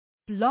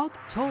Blog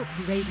Talk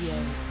Radio.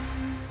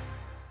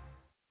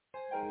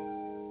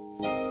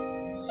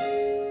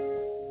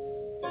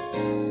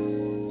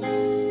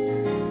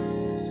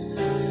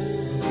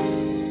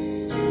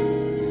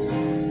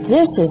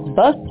 This is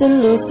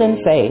Bustin' Loose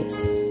in Faith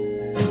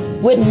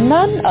with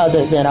none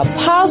other than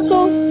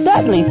Apostle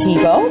Dudley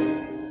Thibeaux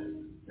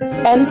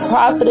and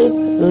Prophetess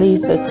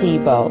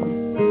Thibeaux.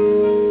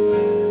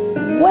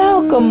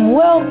 Welcome,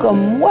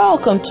 welcome,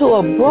 welcome to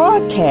a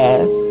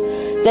broadcast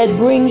that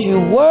brings you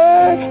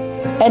word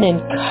and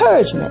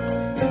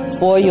encouragement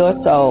for your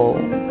soul.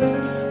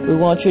 We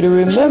want you to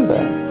remember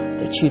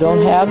that you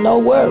don't have no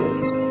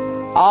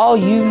worries. All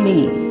you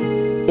need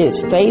is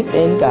faith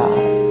in God.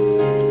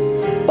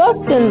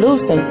 Bustin'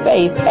 Loose in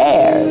Faith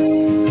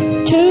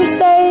airs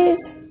Tuesdays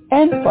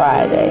and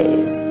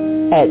Fridays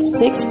at 6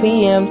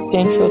 p.m.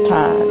 Central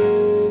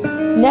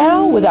Time.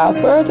 Now, without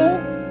further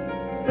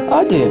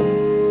ado,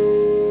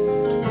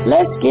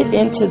 let's get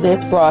into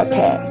this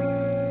broadcast,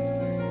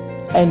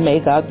 and may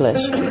God bless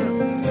you.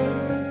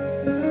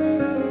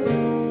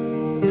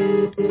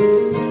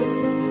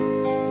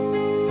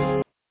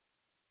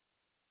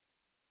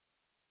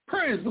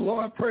 Praise the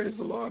Lord, praise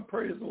the Lord,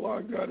 praise the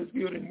Lord. God is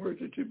good and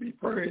worthy to be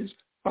praised.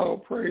 All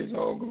praise,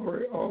 all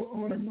glory, all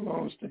honor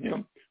belongs to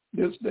him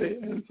this day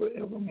and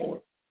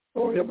forevermore.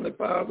 Oh, Heavenly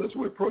Father, as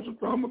we approach the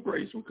throne of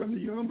grace, we come to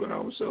you humbling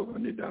ourselves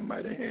under thy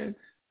mighty hand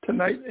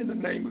tonight in the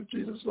name of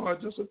Jesus,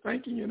 Lord. Just a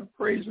thanking you and a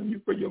praising you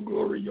for your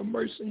glory, your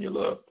mercy, and your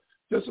love.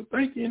 Just a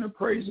thanking you and a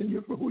praising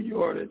you for who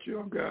you are, that you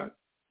are God.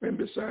 And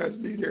besides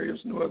thee, there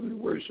is no other to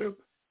worship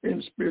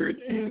in spirit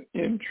and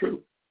in truth.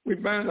 We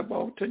bind up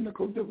all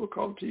technical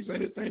difficulties,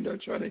 anything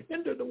that try to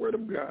hinder the word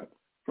of God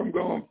from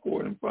going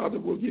forward. And Father,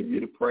 we'll give you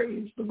the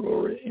praise, the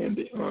glory, and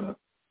the honor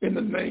in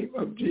the name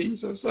of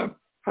Jesus.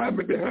 Hide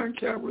me behind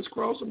Calvary's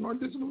cross and my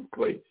this little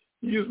clay.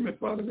 Use me,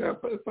 Father God,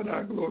 for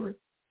thy glory.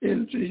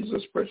 In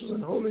Jesus' precious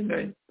and holy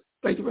name.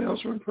 Thank you for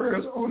answering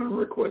prayers, honor, and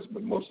requests,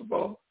 but most of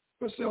all,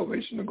 for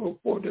salvation to go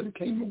forward that the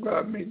kingdom of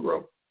God may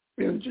grow.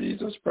 In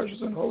Jesus'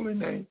 precious and holy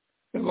name.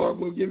 And Lord,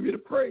 we'll give you the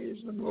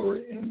praise, the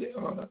glory, and the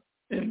honor.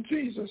 In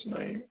Jesus'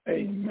 name,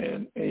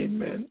 amen,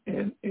 amen,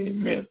 and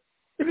amen.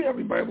 If you have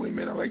your Bible,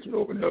 amen, I'd like you to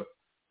open it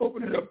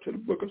up to the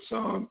book of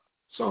Songs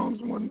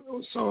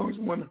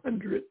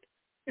 100,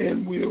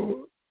 and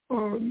we'll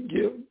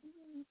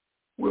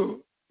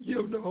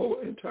give the whole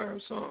entire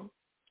song.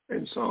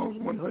 In Psalms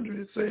 100,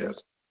 it says,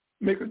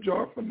 "Make a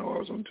joyful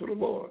noise unto the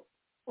Lord,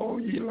 all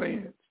ye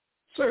lands.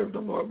 Serve the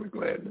Lord with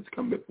gladness.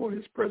 Come before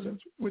his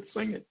presence with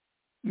singing.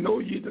 Know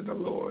ye that the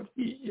Lord,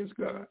 he is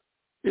God.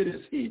 It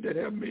is he that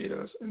hath made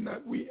us, and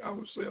not we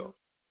ourselves.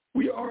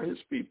 We are his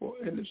people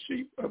and the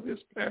sheep of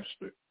his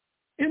pasture.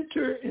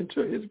 Enter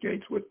into his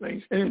gates with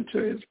thanks and into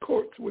his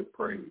courts with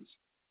praise.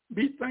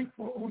 Be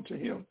thankful unto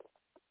him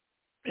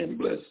and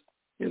bless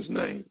his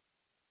name.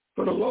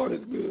 For the Lord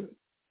is good.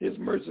 His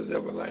mercy is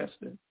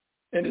everlasting,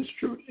 and his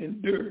truth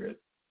endureth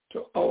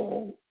to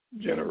all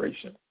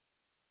generations."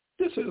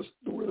 This is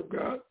the word of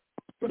God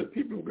for the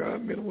people of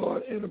God. May the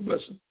Lord add a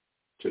blessing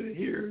to the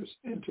hearers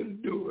and to the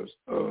doers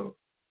of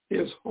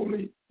his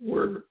holy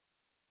word.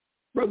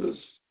 Brothers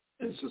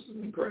and sisters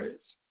in Christ,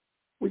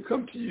 we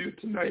come to you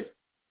tonight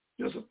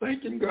just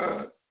thanking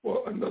God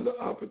for another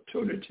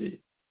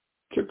opportunity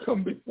to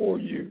come before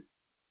you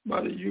by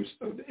the use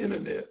of the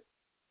internet,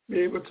 be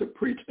able to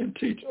preach and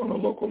teach on a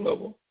local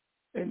level,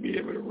 and be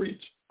able to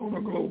reach on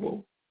a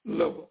global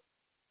level.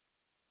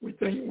 We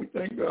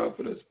thank God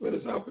for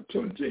this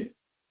opportunity.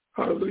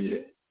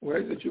 Hallelujah. We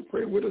ask that you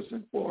pray with us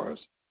and for us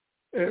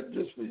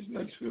just for these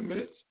next few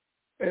minutes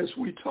as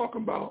we talk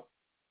about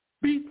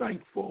be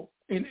thankful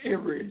in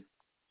every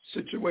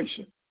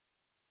situation.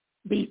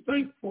 Be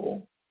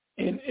thankful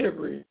in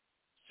every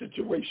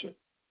situation.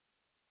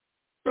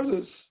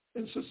 Brothers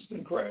and sisters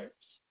in Christ,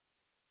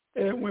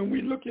 and when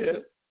we look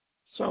at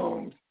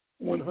Psalms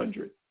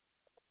 100,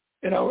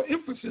 and our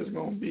emphasis is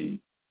going to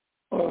be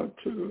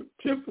to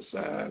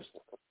emphasize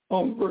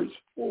on verse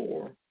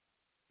 4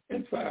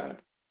 and 5.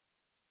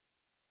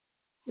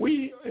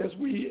 As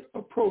we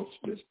approach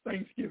this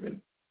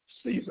Thanksgiving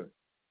season,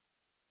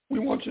 we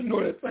want you to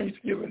know that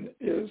Thanksgiving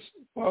is,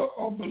 for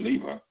a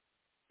believer,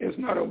 is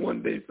not a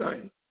one-day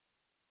thing.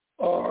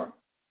 Or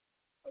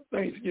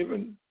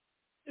Thanksgiving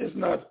is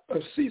not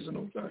a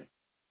seasonal thing.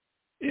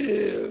 It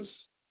is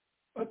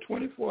a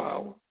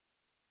 24-hour,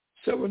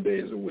 7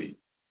 days a week,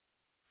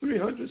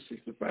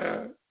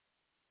 365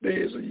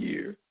 days a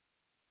year,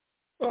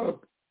 a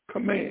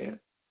command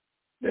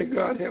that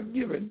God has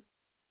given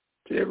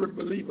to every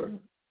believer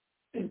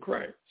in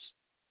Christ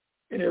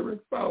and every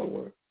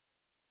follower,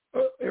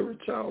 every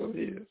child of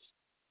his.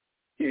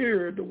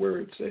 Here the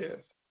word says,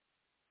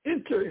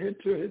 enter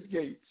into his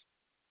gates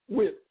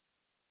with,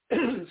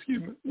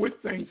 with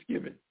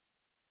thanksgiving,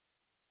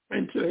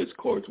 and to his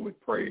courts with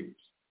praise.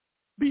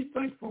 Be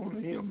thankful unto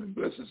him and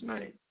bless his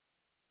name.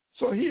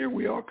 So here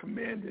we are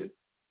commanded,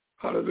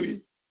 hallelujah,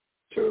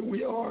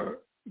 we are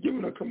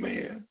given a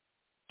command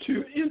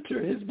to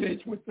enter his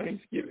gates with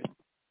thanksgiving,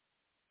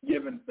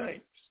 giving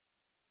thanks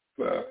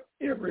for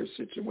every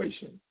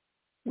situation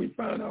we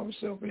find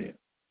ourselves in.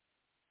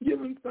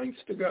 giving thanks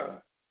to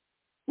God,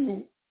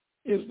 who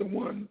is the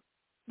one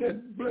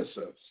that blesses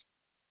us.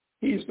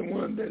 He's the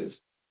one that is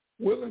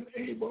willing,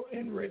 able,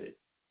 and ready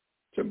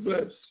to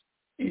bless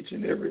each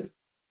and every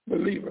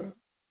believer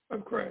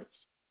of Christ.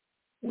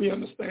 We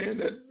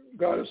understand that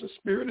God is a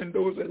spirit, and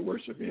those that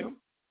worship him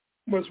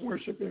must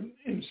worship him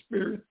in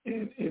spirit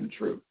and in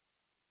truth.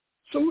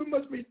 So we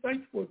must be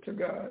thankful to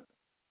God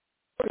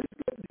for his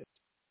goodness,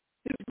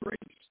 his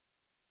grace,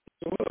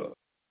 his love.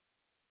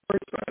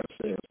 Verse 5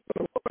 says, "For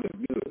the Lord is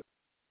good,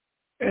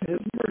 and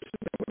his mercy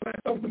never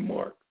lacks." Of the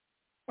mark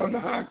of the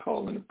high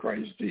calling of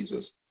Christ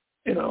Jesus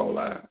in our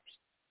lives.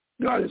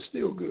 God is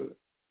still good.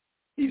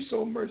 He's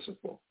so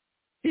merciful.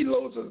 He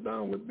loads us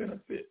down with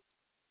benefit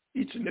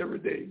each and every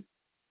day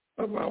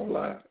of our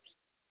lives.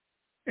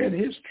 And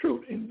his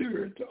truth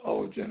endured to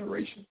all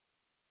generations.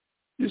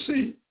 You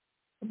see,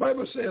 the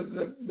Bible says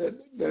that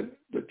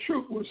the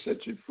truth will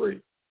set you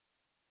free.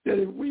 That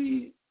if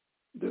we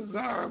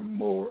desire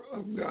more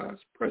of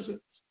God's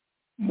presence,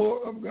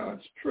 more of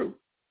God's truth,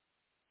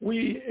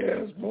 we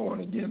as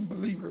born-again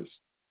believers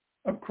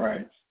of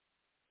Christ,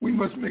 we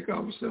must make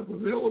ourselves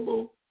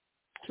available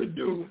to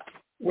do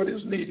what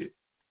is needed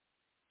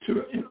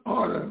in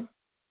order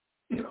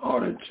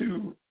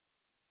to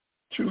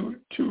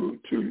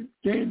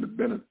gain the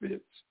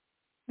benefits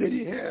that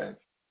he has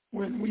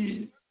when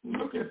we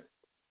look at,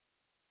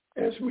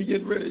 as we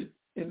get ready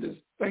in this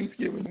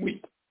Thanksgiving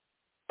week,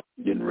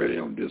 getting ready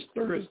on this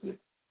Thursday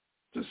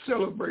to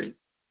celebrate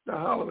the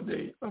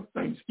holiday of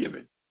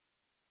Thanksgiving.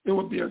 It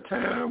will be a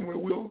time where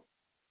we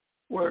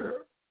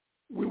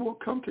will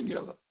come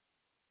together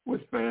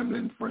with family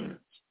and friends,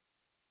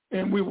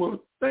 and we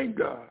will thank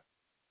God,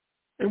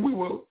 and we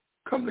will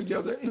come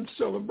together in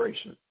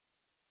celebration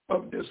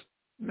of this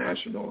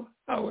national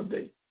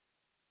holiday.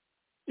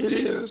 It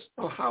is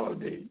a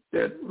holiday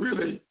that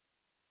really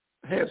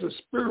has a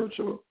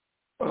spiritual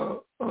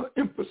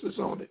emphasis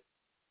on it,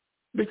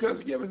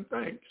 because giving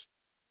thanks,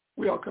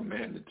 we are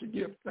commanded to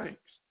give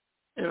thanks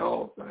in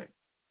all things,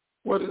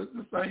 whether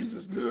the things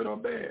is good or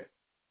bad,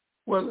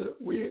 whether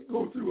we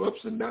go through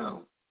ups and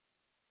downs,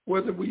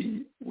 whether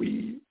we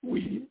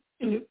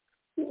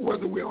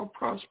are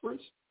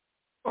prosperous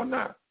or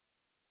not.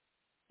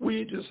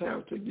 We just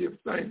have to give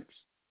thanks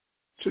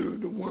to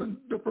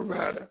the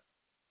provider,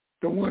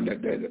 the one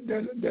that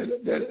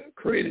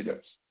created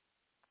us,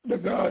 the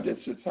God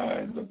that sits high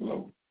and looks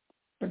low,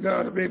 the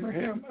God of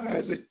Abraham,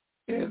 Isaac,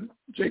 and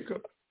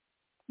Jacob.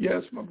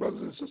 Yes, my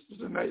brothers and sisters,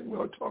 tonight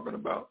we're talking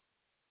about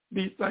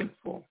be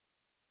thankful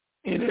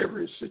in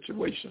every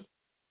situation.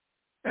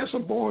 As a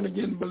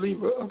born-again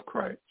believer of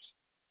Christ,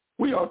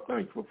 we are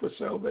thankful for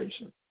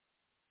salvation.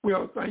 We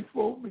are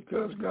thankful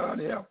because God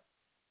has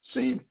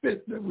seen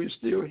fit that we're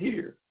still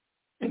here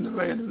in the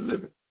land of the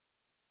living.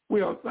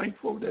 We are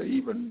thankful that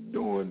even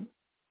during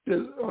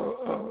this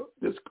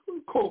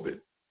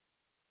COVID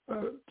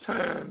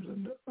times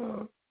and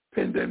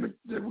pandemic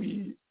that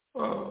we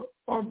are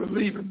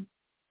believing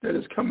that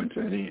is coming to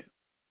an end,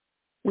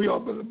 we are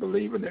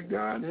believing that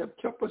God has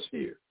kept us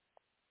here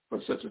for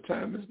such a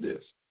time as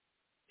this.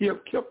 He has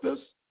kept us,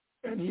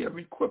 and he has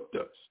equipped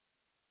us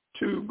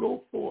to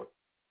go forth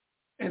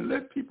and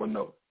let people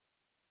know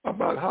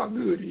about how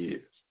good he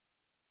is,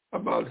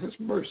 about his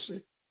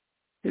mercy,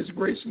 his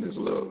grace, and his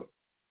love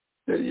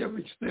that he has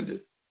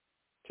extended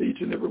to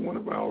each and every one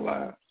of our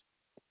lives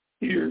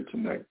here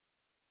tonight.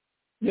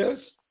 Yes,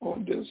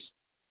 on this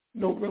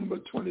November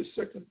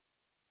 22nd,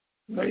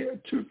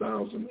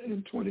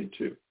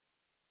 2022,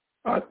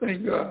 I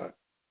thank God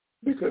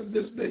because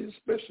this day is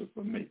special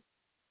for me.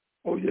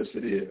 Oh, yes,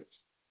 it is.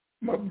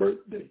 My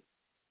birthday.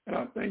 And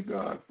I thank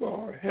God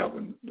for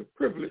having the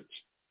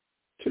privilege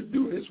to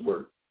do his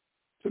work,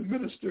 to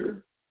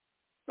minister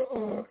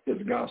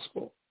his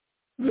gospel,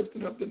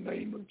 lifting up the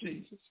name of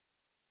Jesus.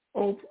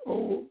 Oh,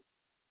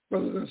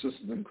 brothers and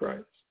sisters in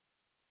Christ,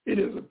 it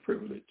is a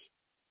privilege,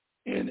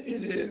 and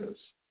it is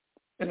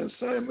an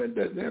assignment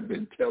that has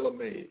been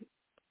tailor-made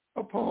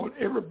upon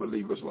every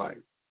believer's life,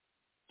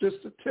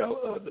 just to tell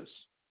others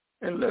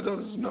and let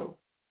others know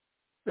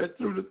that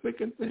through the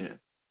thick and thin,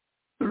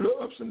 through the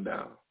ups and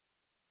downs,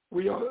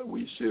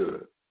 we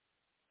should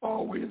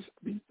always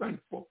be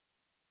thankful.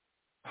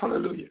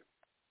 Hallelujah.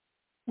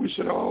 We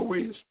should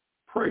always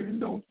pray and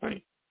don't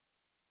faint.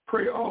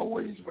 Pray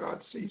always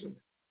without ceasing,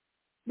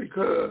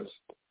 because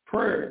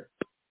prayer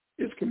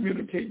is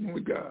communicating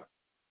with God.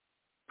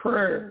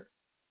 Prayer,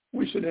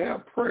 we should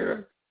have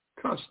prayer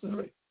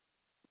constantly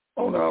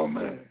on our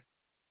mind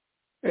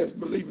as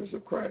believers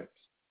of Christ,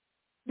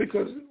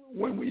 because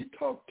when we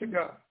talk to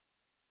God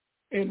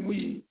and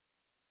we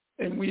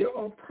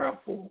are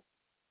prayerful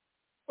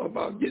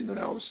about getting in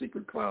our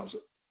secret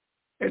closet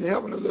and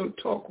having a little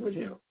talk with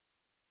him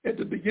at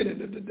the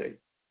beginning of the day,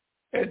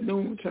 at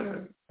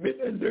noontime,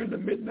 and during the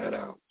midnight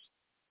hours,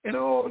 and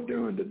all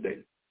during the day,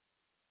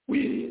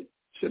 we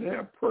should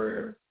have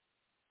prayer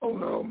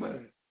on our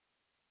mind.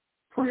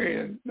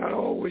 Praying, not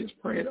always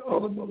praying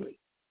audibly,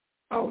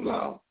 out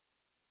loud,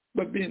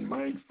 but being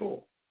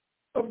mindful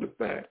of the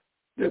fact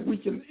that we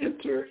can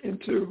enter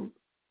into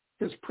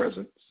his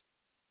presence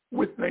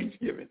with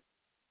thanksgiving.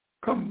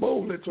 Come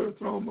boldly to the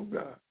throne of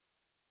God.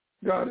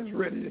 God is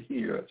ready to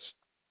hear us.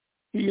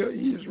 He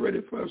is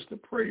ready for us to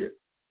pray it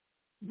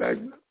back,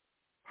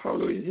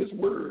 hallelujah, his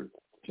word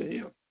to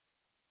him.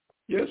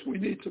 Yes, we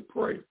need to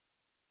pray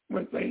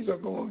when things are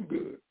going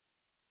good,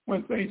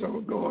 when things are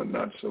going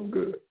not so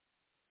good.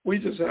 We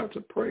just have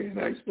to pray and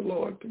ask the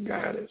Lord to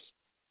guide us,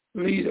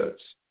 lead us.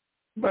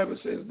 The Bible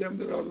says them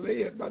that are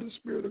led by the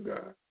Spirit of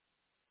God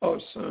are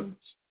sons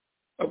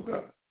of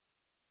God.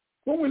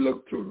 When we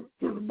look through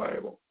the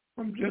Bible,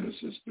 from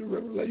Genesis to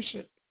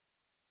Revelation,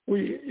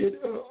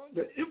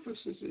 the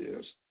emphasis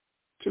is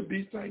to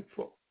be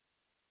thankful.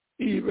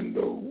 Even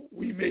though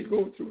we may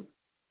go through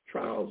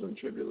trials and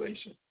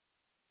tribulation,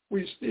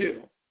 we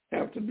still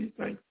have to be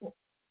thankful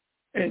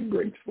and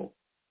grateful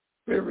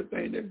for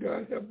everything that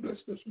God has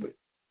blessed us with.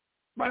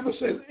 The Bible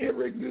says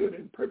every good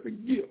and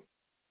perfect gift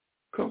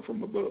come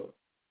from above,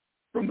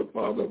 from the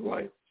Father of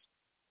lights,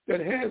 that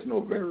has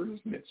no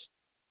variousness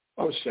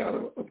or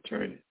shadow of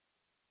turning.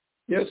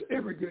 Yes,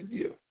 every good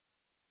gift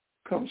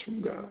comes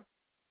from God.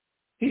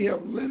 He has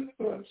lent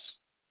us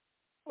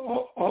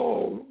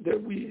all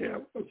that we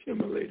have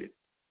accumulated.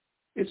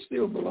 It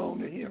still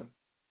belongs to him.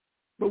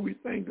 But we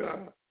thank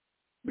God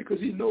because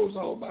he knows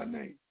all by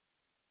name,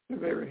 the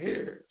very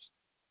hairs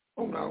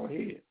on our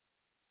head.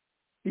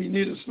 He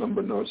neither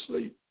slumber nor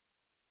sleep.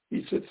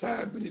 He sits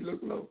high, but he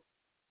looks low.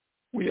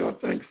 We are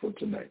thankful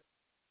tonight.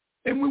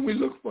 And when we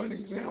look for an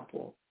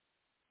example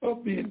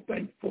of being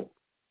thankful,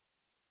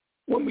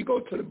 when we go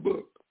to the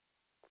book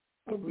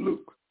of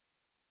Luke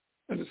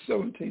in the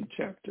 17th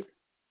chapter,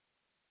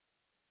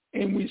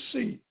 and we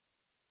see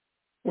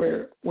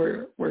where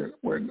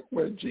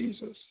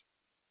Jesus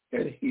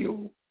had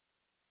healed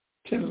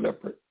 10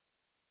 lepers.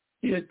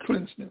 He had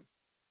cleansed them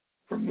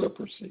from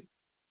leprosy.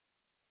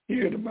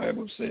 Here the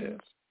Bible says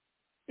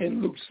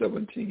in Luke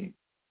 17,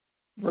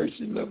 verse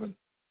 11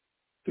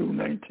 through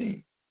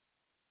 19,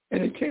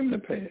 and it came to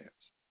pass,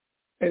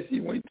 as he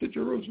went to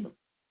Jerusalem,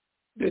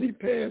 that he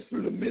passed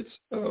through the midst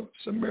of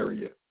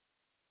Samaria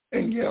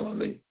and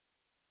Galilee.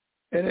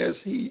 And as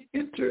he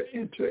entered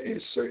into a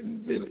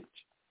certain village,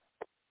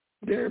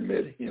 there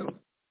met him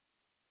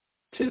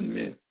 10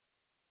 men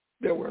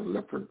that were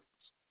lepers,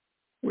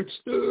 which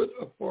stood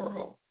afar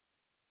off.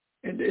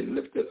 And they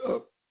lifted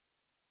up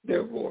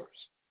their voice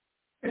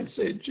and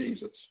said,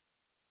 Jesus,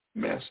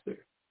 Master,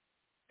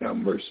 have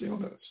mercy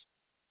on us.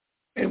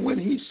 And when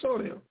he saw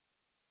them,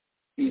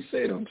 he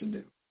said unto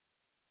them,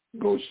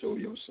 go show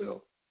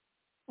yourself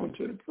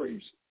unto the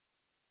priest.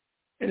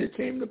 And it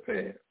came to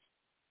pass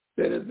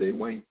that as they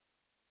went,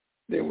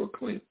 they were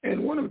cleansed.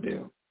 And one of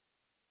them,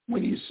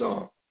 when he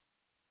saw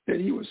that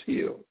he was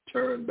healed,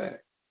 turned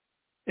back,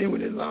 and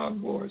with a loud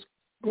voice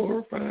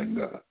glorifying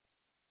God.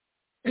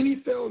 And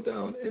he fell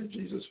down at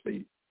Jesus'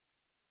 feet.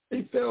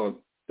 He fell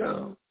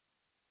down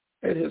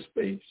at his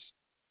face,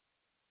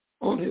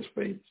 on his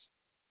face,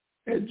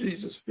 at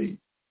Jesus' feet,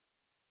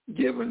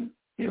 giving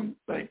him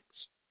thanks.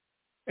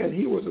 And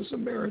he was a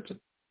Samaritan.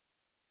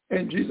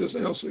 And Jesus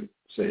answered,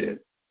 said,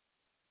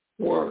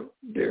 were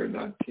there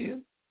not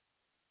 10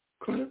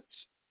 cleansed?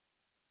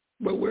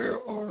 But where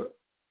are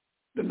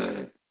the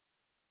 9?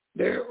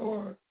 There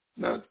are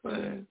not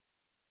 5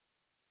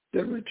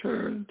 that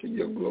return to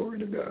give glory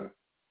to God,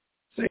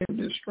 save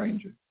this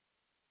stranger.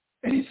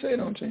 And he said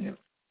unto him,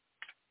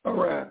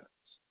 arise,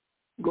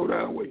 go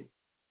thy way,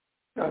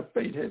 thy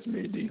faith has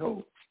made thee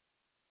whole.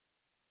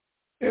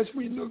 As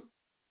we look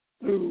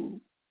through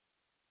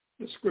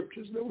the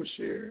scriptures that were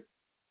shared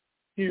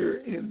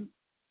here in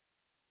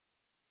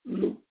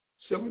Luke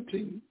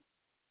 17,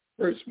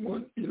 verse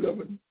 1,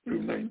 11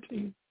 through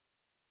 19,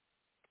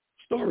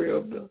 story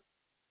of the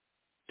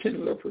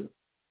 10 lepers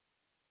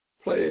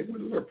plagued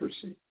with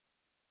leprosy.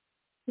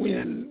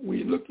 When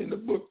we look in the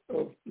book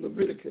of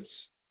Leviticus,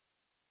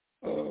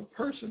 a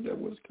person that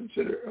was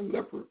considered a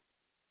leper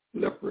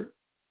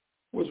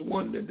was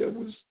one that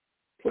was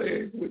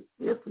plagued with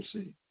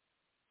leprosy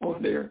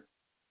on their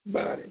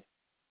body.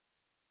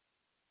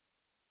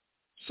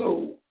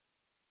 So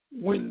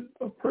when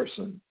a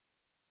person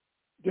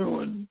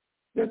during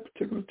that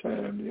particular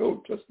time, the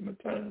Old Testament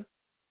time,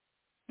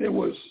 they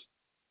was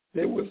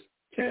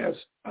cast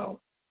out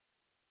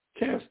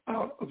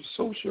of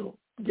social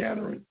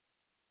gathering,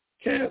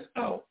 cast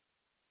out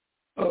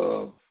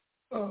of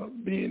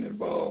being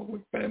involved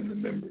with family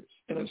members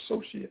and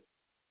associates.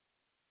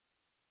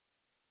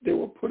 They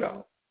were put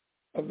out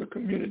of the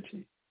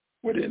community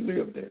where they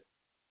lived at.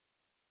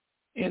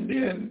 And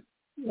then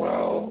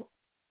while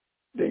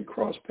they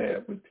crossed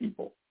paths with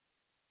people,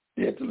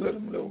 they had to let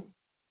them know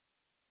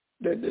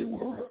that they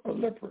were a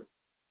leper,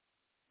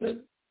 that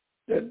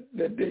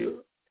they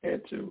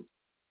had to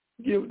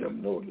give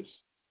them notice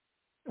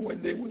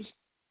when they was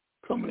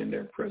coming in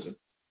their presence.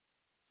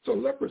 So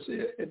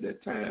leprosy at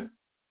that time,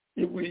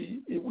 if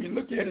we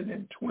look at it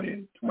in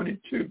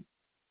 2022,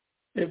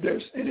 if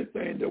there's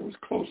anything that was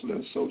closely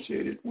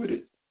associated with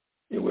it,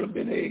 it would have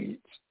been AIDS,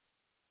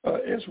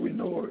 as we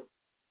know it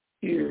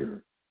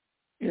here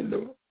in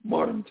the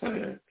modern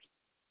times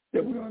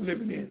that we are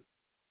living in.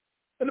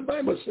 And the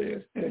Bible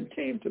says, and it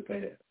came to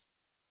pass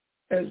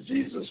as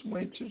Jesus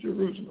went to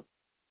Jerusalem,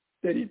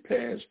 that he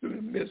passed through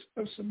the midst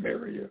of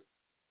Samaria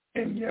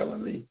and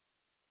Galilee.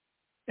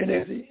 And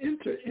as he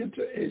entered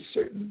into a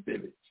certain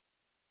village,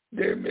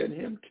 there met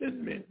him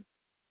 10 men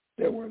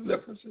that were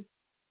leopard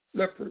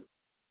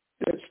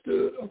that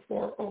stood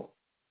afar off.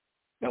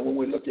 Now, when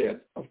we look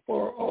at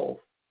afar off,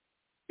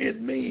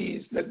 it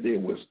means that they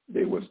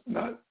was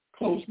not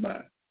close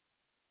by.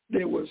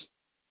 They was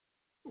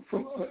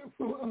from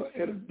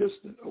at a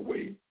distance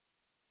away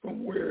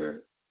from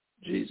where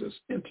Jesus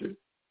entered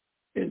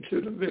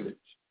into the village,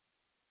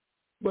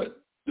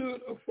 but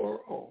stood afar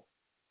off.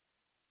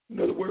 In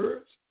other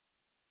words,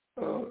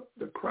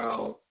 the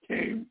crowd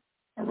came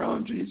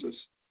around Jesus,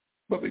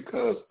 but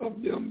because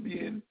of them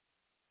being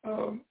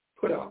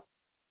put out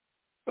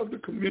of the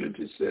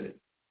community setting,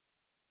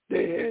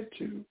 they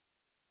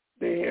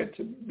had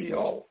to be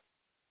off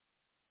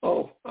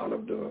out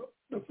of the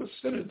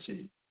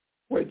vicinity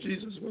where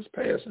Jesus was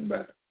passing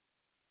by.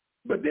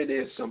 But they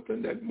did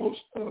something that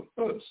most of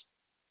us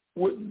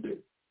wouldn't do.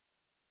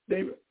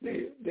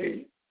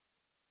 They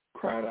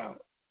cried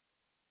out.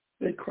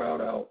 They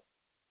cried out.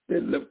 They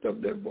lift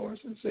up their voice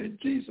and say,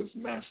 Jesus,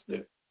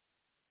 Master,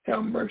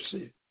 have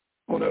mercy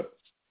on us.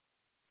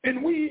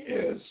 And we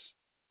as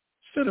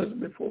sinners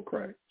before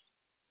Christ,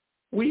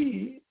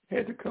 we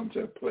had to come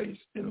to a place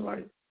in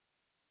life,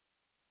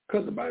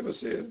 because the Bible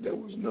says there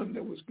was none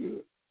that was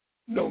good,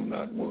 no,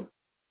 not one,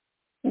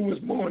 who was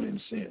born in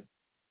sin.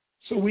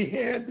 So we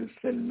had the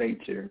sin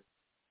nature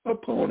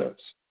upon us.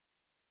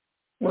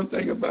 One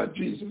thing about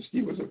Jesus,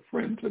 he was a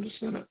friend to the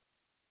sinner.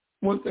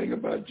 One thing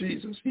about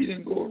Jesus, he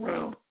didn't go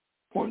around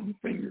pointing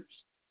fingers.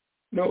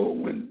 No,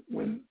 when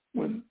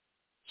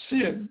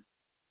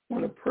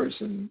a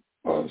person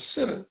or a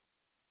sinner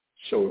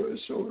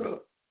showed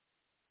up,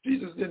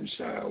 Jesus didn't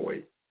shy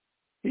away.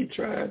 He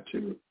tried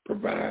to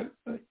provide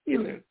a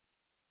healing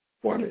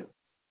for them.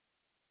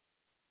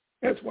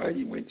 That's why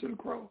he went to the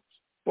cross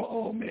for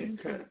all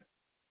mankind,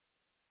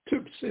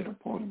 took sin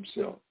upon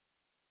himself,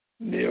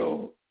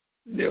 nailed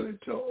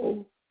it to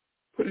oath,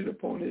 put it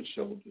upon his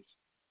shoulders,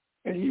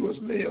 and he was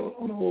nailed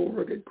on a old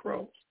rugged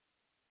cross.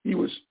 He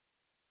was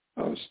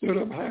stood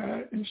up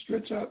high and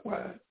stretched out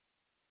wide.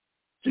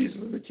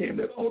 Jesus became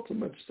that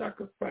ultimate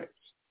sacrifice,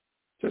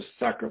 to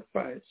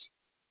sacrifice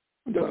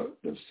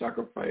the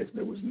sacrifice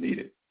that was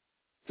needed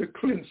to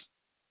cleanse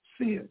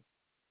sin,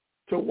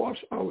 to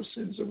wash our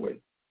sins away.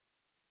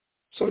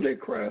 So they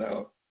cried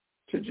out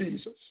to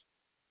Jesus.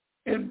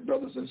 And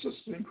brothers and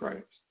sisters in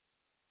Christ,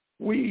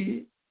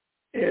 we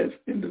as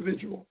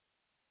individuals,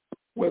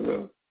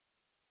 whether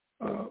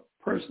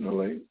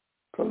personally,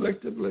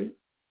 collectively,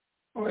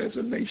 or as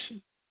a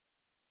nation,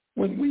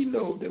 when we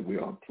know that we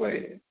are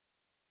plagued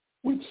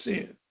with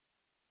sin,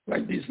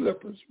 like these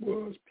lepers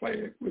was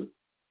plagued with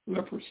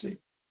leprosy,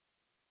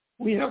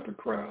 we have to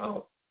cry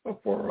out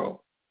afar off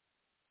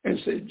and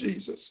say,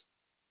 Jesus,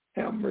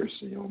 have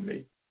mercy on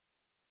me.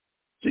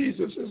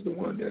 Jesus is the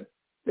one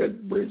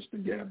that bridged the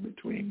gap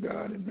between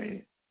God and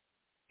man.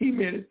 He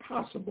made it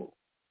possible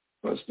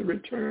for us to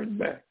return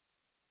back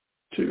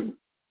to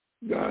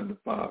God the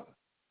Father.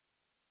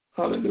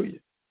 Hallelujah.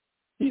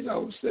 He's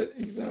our set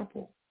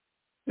example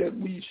that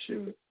we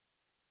should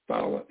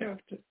follow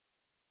after.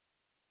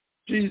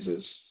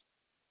 Jesus,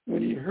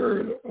 when he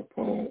heard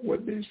upon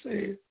what they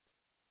said,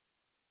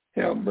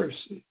 have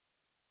mercy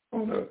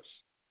on us.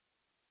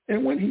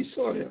 And when he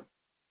saw them,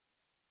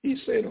 he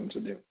said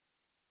unto them,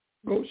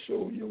 go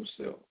show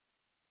yourself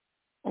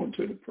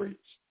unto the priest.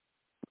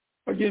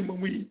 Again,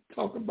 when we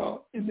talk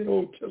about in the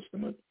Old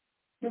Testament,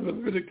 the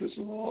Leviticus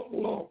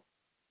law,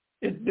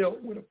 it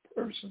dealt with a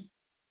person.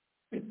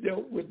 It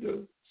dealt with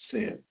the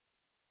sin.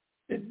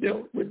 It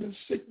dealt with the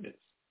sickness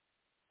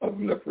of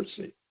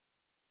leprosy.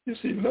 You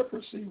see,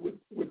 leprosy would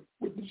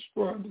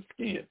destroy the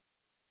skin,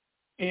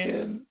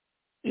 and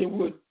it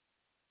would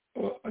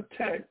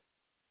attack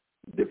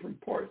different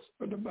parts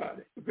of the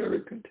body.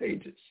 Very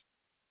contagious.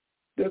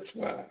 That's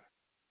why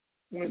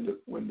when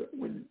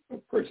a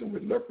person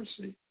with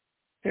leprosy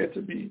had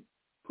to be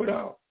put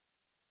out,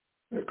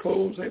 their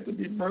clothes had to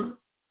be burnt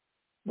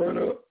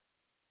up.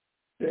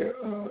 Their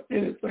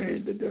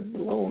anything that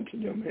belonged to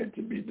them had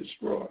to be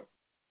destroyed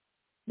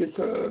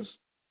because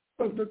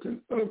of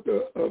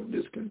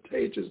this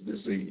contagious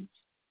disease.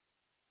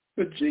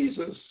 But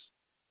Jesus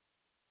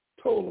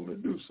told them to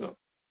do something,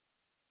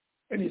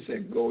 and he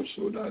said, "Go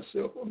show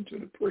thyself unto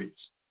the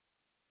priest."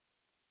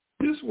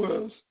 This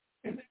was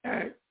an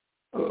act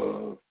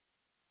of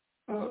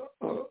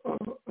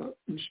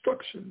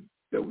instruction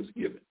that was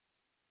given,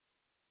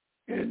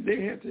 and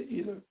they had to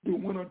either do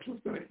one or two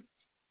things: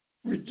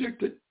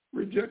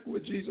 reject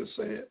what Jesus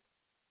said,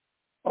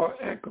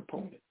 or act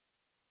upon it.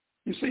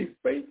 You see,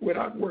 faith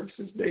without works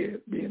is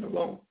dead, being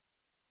alone.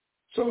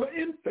 So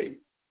in faith,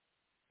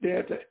 they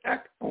had to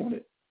act on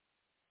it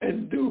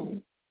and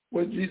do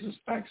what Jesus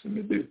asked them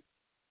to do,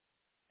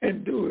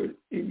 and do it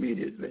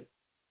immediately.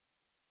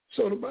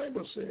 So the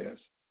Bible says,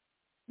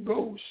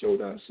 go show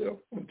thyself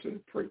unto the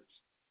priest.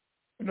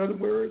 In other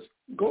words,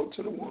 go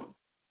to the one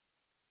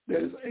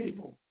that is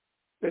able,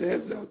 that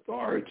has the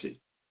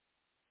authority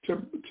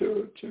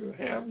to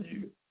have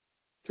you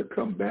to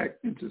come back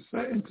into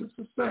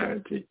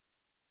society,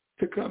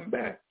 to come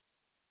back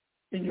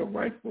in your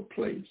rightful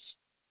place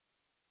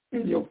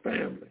in your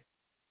family.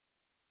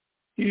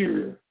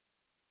 Here,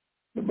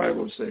 the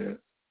Bible says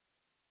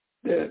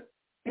that,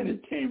 and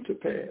it came to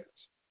pass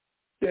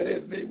that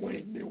as they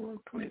went, they were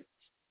cleansed.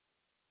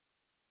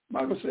 The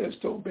Bible says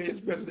to obey is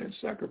better than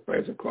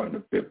sacrifice,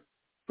 according to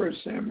 1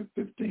 Samuel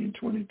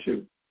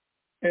 15:22,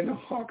 and to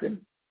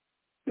hearken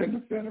than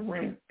the fat of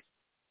rams,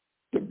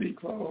 the B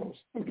clause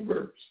of the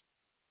verse.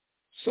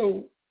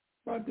 So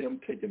by them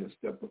taking a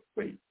step of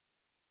faith,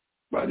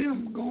 by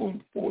them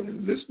going forth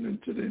and listening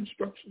to the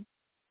instruction,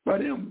 by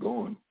them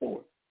going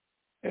forth,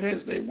 and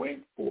as they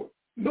went forth,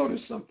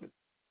 notice something.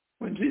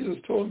 When Jesus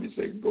told me, he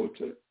said, go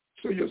to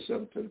show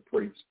yourself to the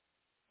priest,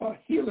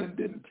 healing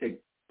didn't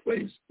take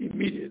place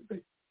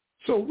immediately.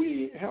 So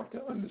we have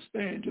to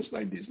understand, just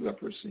like these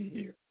lepers see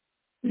here,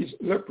 these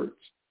leopards,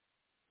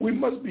 we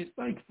must be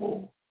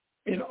thankful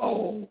in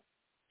all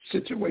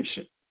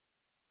situations.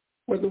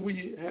 Whether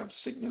we have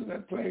sickness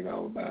that plague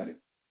our body,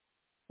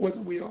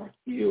 whether we are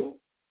healed,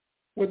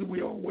 whether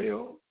we are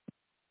well,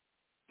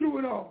 through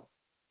it all,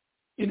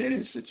 in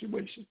any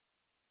situation,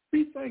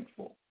 be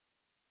thankful.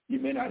 You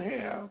may not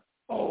have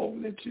all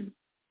that you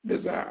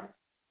desire,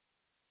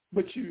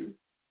 but you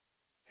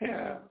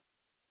have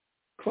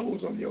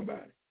clothes on your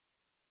body,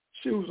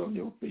 shoes on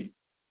your feet.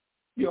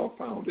 You are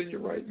found in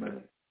your right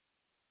mind.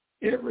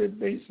 Every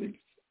basic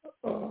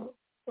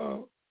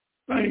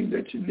thing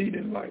that you need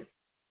in life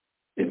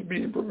is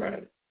being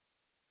provided.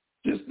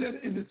 Just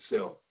that in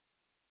itself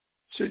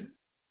should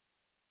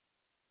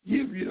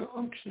give you the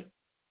unction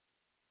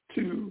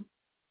to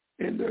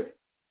and the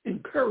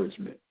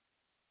encouragement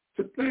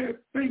to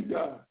thank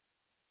God.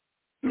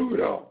 Through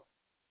it all,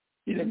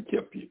 he done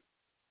kept you.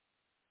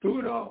 Through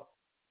it all,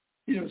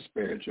 he done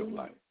spared your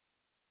life.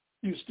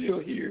 You're still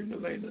here in the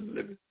land of the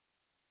living.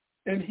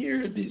 And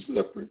here are these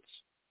leopards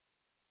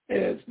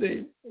as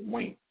they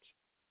went,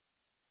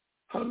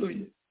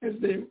 hallelujah, as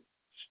they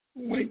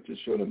went to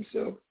show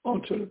themselves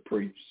unto the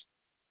priest.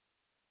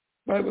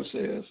 Bible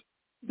says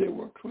they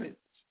were cleansed.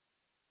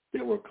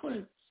 They were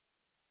cleansed.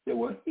 They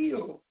were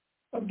healed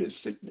of this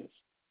sickness.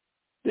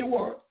 They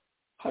were,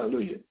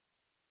 hallelujah,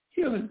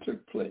 healing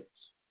took place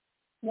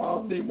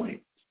while they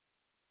went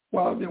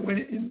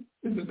in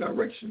the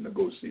direction to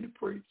go see the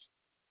priest.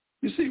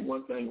 You see,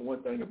 one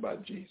thing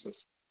about Jesus,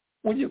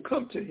 when you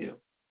come to him,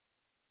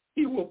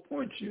 he will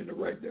point you in the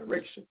right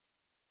direction.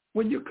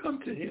 When you come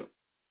to him,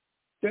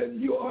 that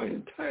you are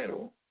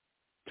entitled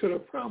to the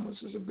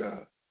promises of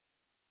God.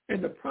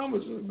 And the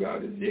promises of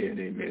God is yea and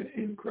amen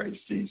in Christ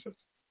Jesus.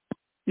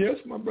 Yes,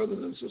 my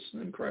brothers and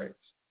sisters in Christ,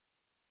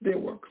 they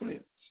were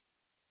cleansed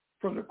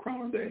from the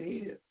crown of their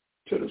head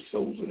to the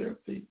soles of their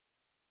feet.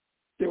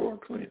 They were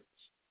cleansed.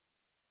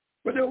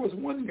 But there was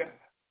one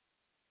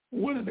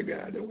of the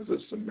guys that was a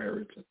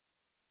Samaritan,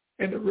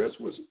 and the rest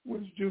was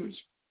Jewish,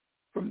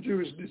 from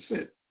Jewish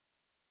descent.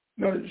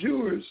 Now the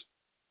Jews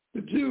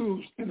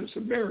and the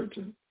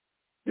Samaritans,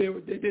 they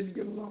didn't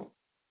get along.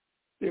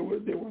 There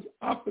was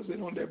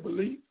opposite on their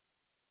belief.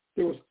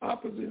 There was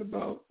opposite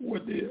about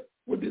what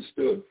they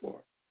stood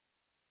for.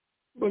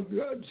 But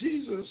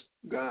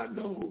God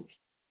knows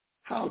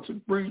how to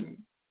bring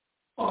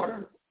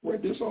order where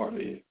this order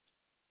is.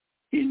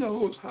 He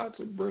knows how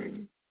to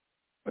bring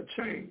a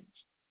change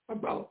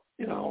about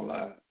in our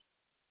lives.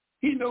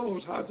 He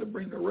knows how to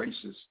bring the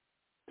races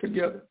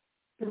together,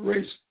 the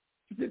race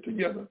to get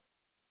together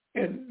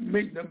and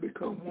make them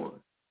become one.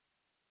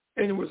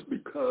 And it was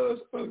because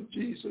of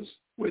Jesus,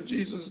 what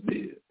Jesus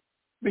did,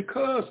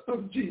 because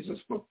of Jesus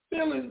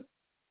fulfilling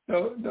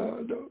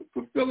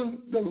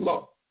the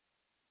law.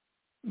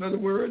 In other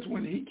words,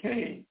 when he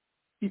came,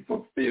 he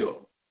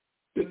fulfilled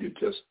the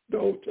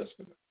Old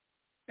Testament.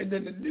 And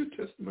then the New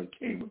Testament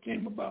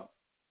came about.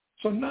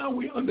 So now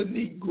we're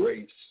underneath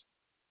grace,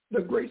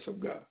 the grace of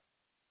God.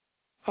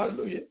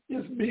 Hallelujah,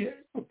 is being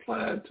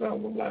applied to our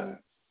lives.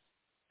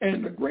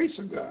 And the grace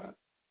of God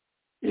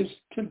is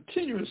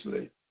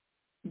continuously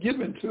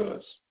given to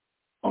us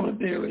on a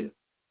daily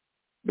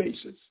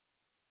basis.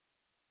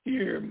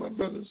 Here, my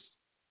brothers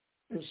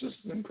and sisters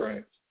in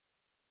Christ,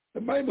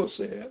 the Bible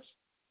says,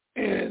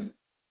 and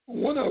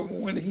one of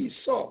them, when he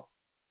saw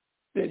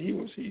that he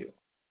was healed,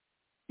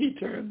 he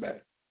turned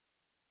back.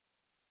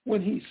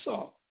 When he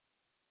saw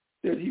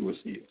that he was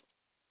healed,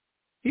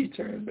 he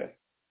turned back.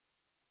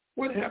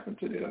 What happened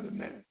to the other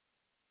 9?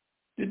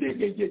 Did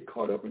they get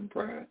caught up in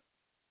pride?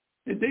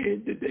 Did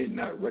they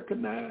not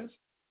recognize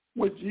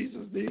what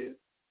Jesus did?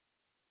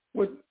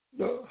 What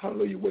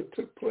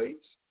took place?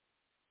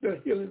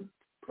 The healing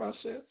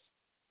process?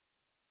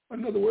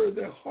 In other words,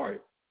 their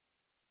heart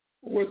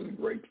wasn't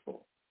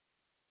grateful.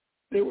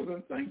 They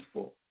wasn't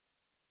thankful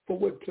for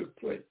what took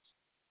place.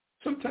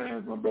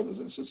 Sometimes, my brothers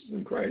and sisters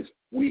in Christ,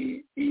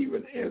 we,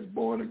 even as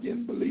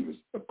born-again believers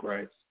of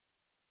Christ,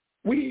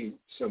 we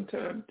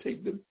sometimes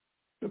take the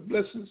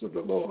blessings of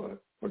the Lord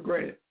for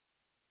granted.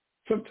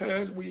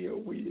 Sometimes we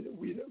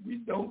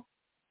don't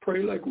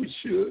pray like we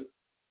should.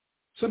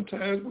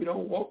 Sometimes we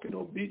don't walk in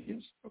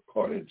obedience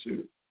according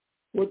to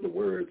what the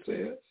word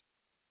says.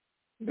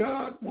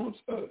 God wants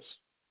us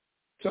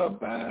to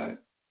abide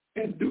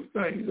and do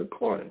things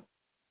according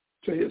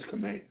to his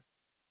command.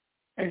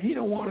 And he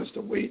don't want us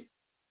to wait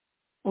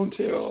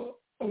until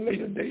a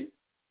later date.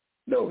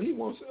 No, he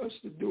wants us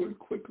to do it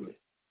quickly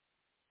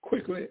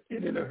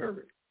and in a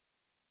hurry.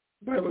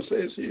 The Bible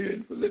says here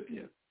in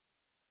Philippians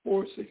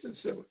 4, 6, and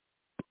 7,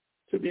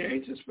 to be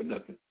anxious for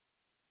nothing,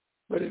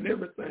 but in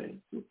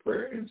everything, through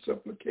prayer and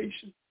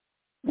supplication,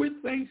 with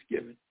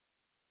thanksgiving,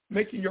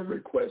 making your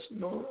requests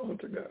known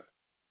unto God.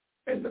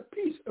 And the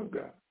peace of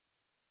God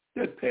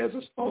that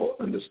passes all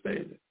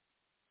understanding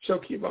shall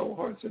keep our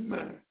hearts and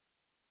minds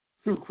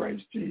through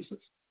Christ Jesus.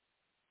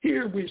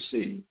 Here we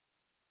see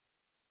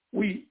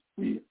we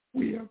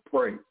have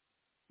prayed,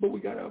 but we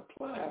got to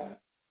apply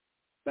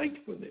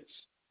thankfulness.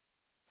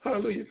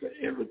 Hallelujah, for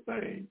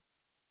everything.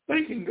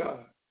 Thanking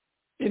God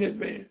in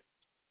advance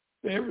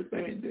for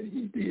everything that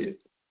he did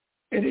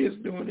and is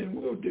doing and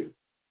will do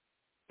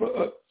for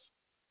us.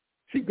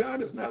 See,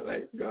 God is not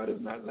like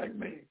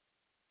man.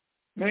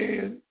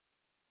 Man,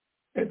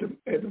 at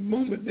the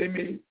moment they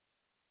may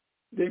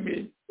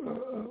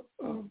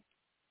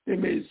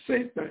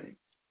say things,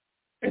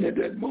 and at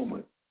that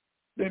moment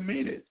they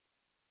mean it.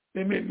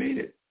 They may mean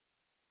it,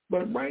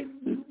 but right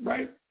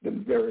the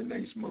very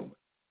next moment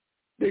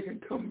they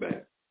can come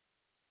back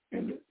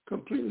and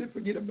completely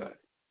forget about it.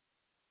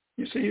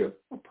 You see,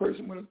 a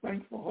person with a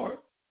thankful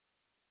heart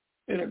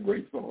and a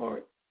grateful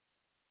heart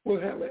will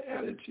have an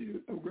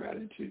attitude of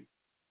gratitude.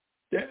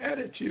 Their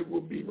attitude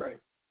will be right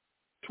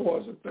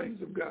towards the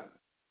things of God.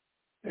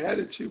 Their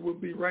attitude will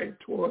be right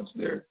towards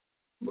their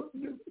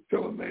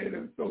fellow man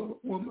and fellow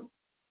woman.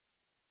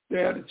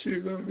 Their attitude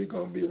is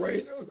going to be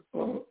right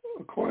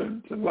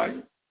according to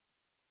life.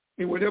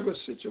 In whatever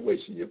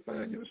situation you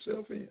find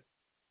yourself in,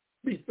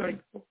 be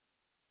thankful.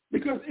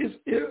 Because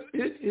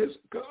it is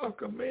a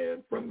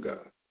command from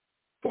God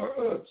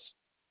for us,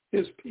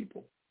 his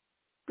people.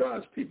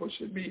 God's people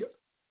should be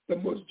the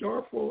most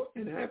joyful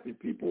and happy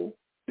people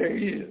there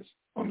is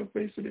on the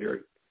face of the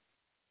earth.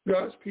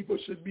 God's people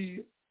should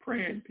be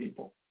praying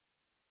people.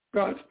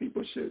 God's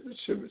people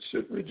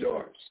should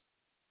rejoice.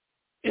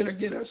 And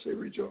again, I say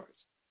rejoice.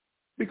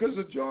 Because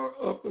the joy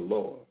of the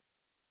Lord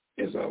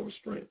is our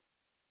strength.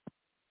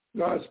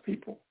 God's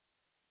people,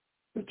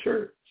 the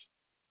church,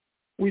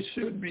 we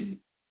should be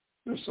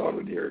the salt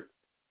of the earth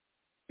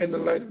and the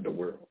light of the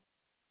world.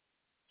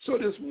 So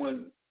there's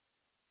one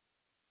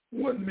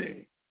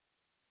man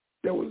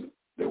that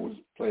was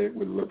plagued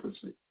with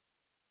leprosy,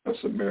 a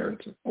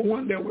Samaritan, or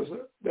one that was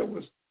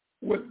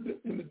what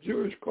in the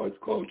Jewish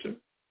culture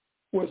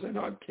was an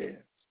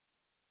outcast.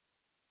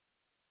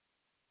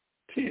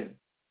 10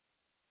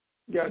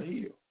 got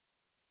healed,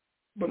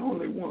 but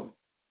only one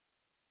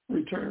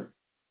returned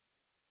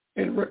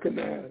and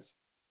recognized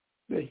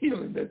the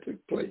healing that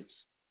took place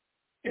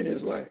in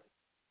his life.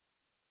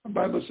 The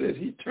Bible says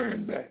he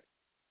turned back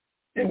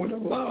and with a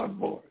loud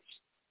voice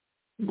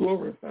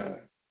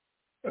glorified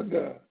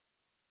God.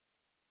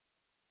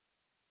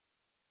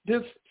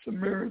 This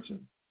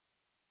Samaritan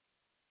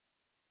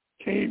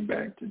came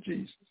back to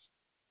Jesus,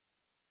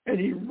 and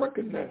he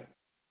recognized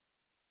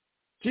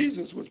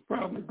Jesus was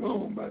probably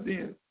gone by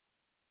then,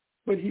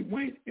 but he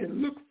went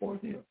and looked for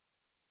him,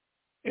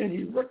 and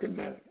he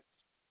recognized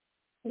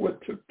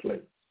what took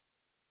place.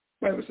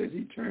 The Bible says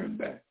he turned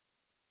back.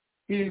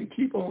 He didn't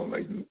keep on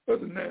like the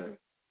other 9,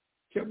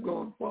 kept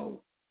going forward,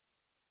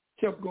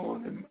 kept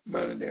going and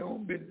minding their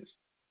own business,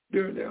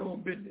 doing their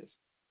own business.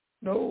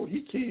 No,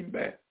 he came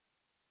back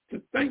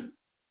to thank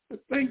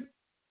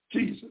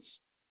Jesus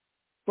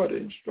for the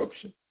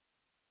instruction,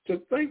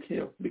 to thank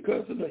him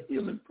because of the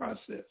healing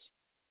process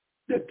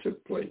that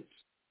took place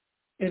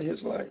in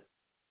his life.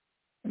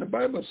 And the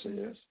Bible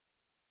says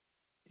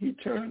he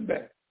turned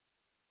back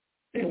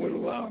and with a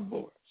loud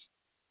voice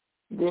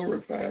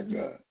glorified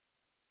God,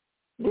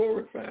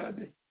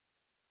 glorified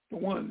the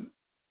one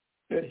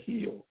that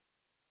healed,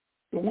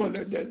 the one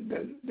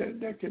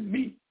that can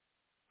meet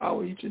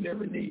our each and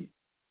every need,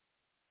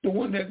 the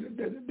one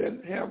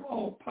that have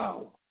all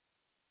power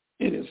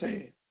in his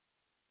hand,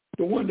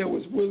 the one that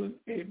was willing,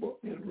 able,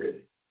 and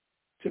ready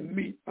to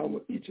meet our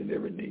each and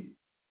every need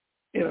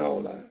in our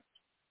lives.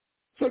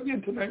 So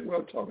again, tonight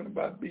we're talking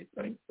about be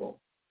thankful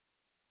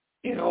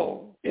in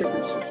every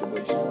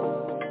situation.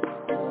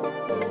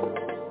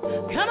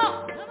 Come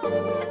on.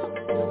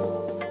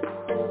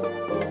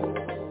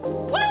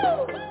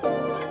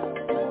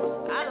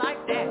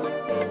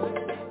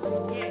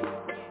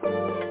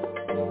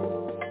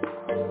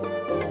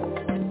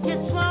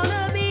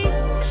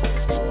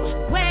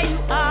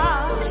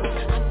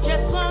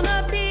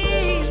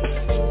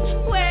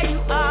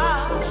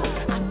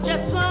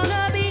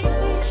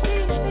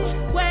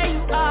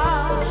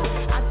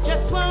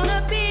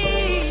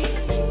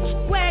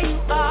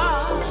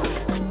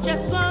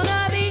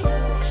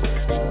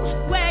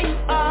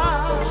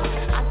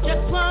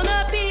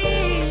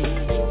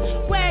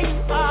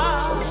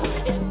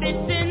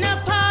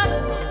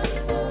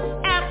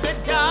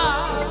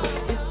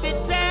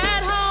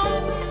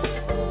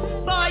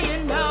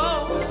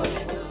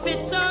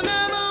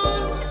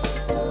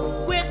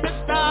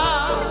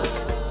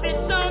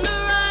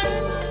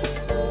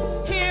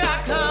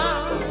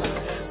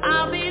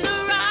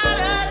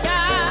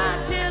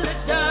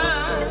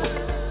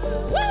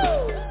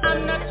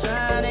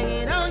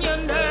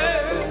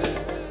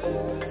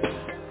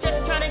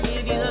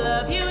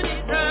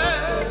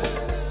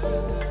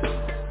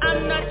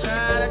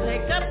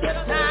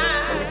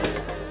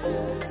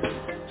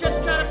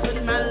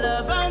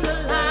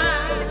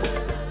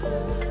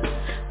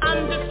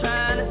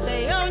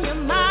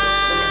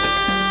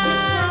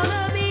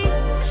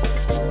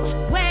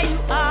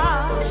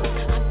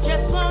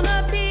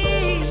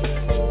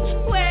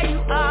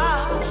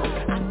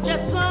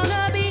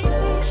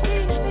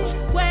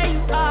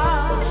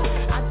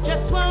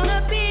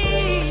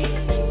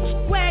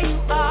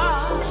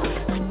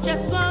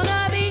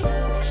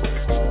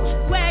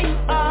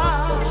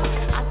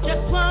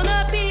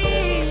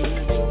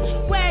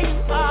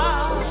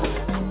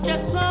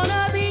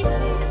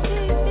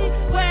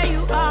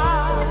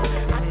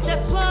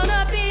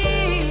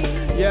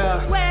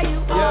 where you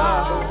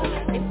are.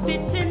 If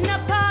it's in the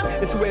park,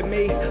 it's with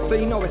me, so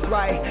you know it's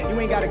right. You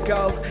ain't gotta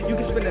go, you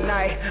can spend the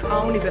night.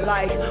 I don't even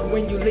like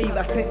when you leave.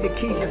 I sent the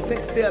keys, your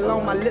scent still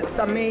on my lips.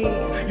 I mean,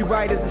 you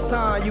bright as the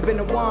sun, you been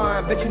the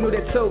one. Bet you knew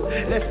that too.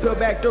 Let's peel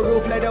back the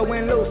roof, let the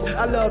wind loose.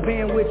 I love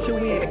being with you,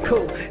 we ain't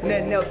cool.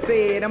 Nothing else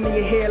said, I'm in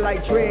your hair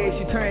like dreads.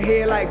 You turn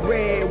hair like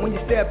red. When you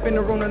step in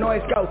the room, the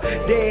noise go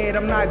dead.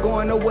 I'm not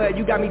going nowhere,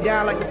 you got me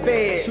down like the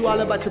Fed. You all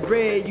about your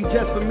bread, you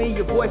just for me.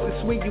 Your voice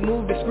is sweet, you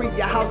move discreet.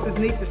 Your house is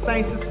neat, the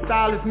same sister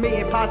style as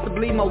me. And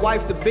possibly my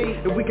wife to be.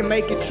 If we can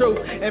make it true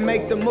and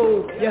make the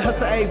move. Your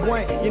hustle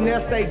A1, your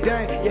nails stay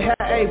done. Your hair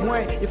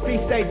A1, your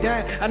feet stay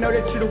done. I know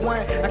that you the one,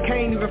 I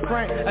can't even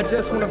front. I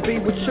just wanna be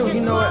with you,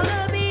 you know it.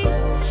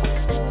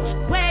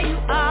 Where you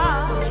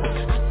are,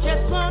 I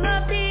just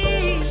wanna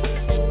be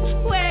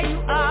where you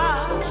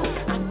are.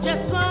 I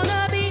just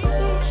wanna be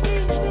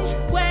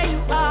where you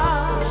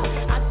are.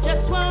 I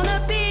just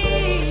wanna be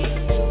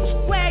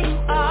where you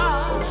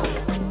are.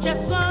 I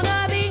just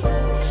wanna be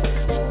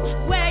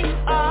where you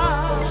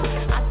are.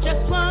 I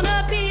just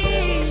wanna be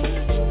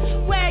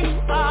where you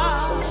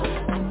are.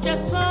 I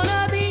just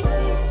wanna be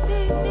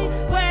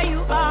where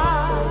you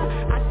are.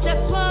 I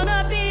just wanna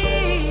be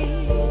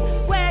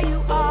where you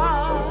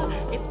are.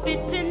 If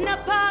it's in the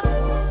park,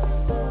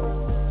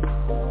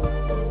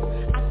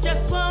 I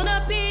just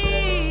wanna be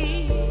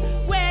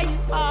where you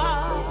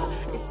are.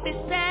 If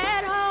it's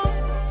at home,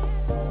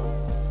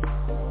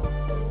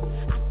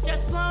 I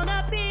just wanna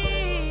be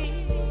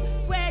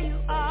where you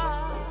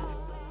are.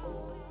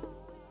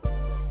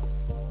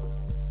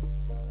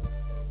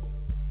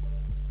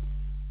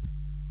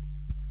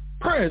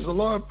 Praise the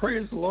Lord,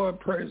 praise the Lord,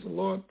 praise the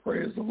Lord,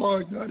 praise the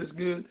Lord. God is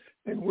good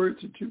and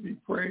worthy to be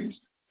praised.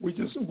 We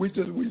just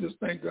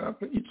thank God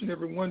for each and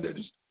every one that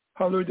is,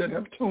 hallelujah, that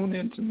have tuned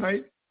in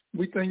tonight.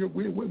 We thank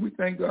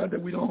God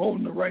that we don't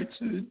hold the right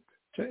to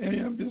any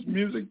of this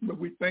music, but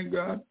we thank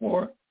God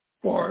for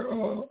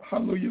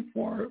hallelujah,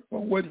 for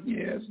what he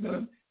has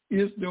done,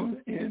 is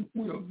doing, and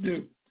will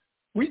do.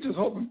 We just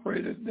hope and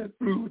pray that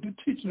through the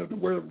teaching of the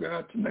Word of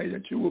God tonight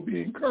that you will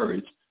be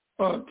encouraged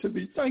to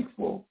be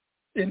thankful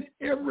in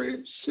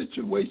every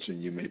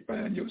situation you may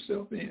find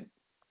yourself in.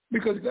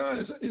 Because God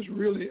is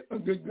really a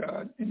good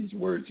God, and he's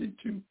worthy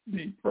to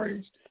be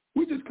praised.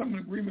 We just come in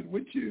agreement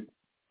with you,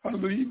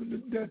 hallelujah,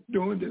 that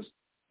during this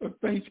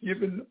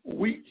Thanksgiving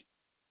week,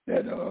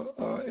 that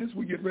as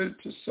we get ready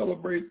to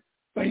celebrate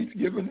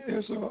Thanksgiving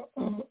as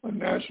a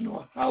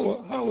national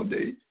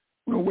holiday,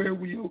 where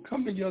we will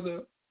come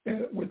together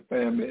with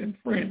family and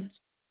friends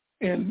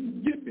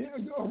and get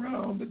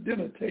around the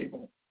dinner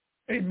table,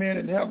 amen,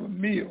 and have a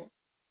meal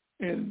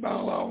and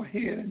bow our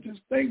head and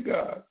just thank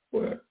God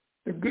for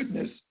the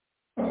goodness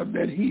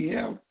that he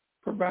has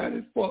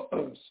provided for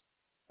us.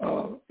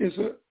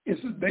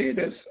 It's a day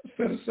that's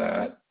set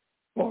aside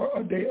for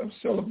a day of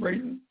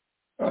celebrating.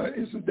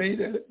 It's a day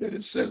that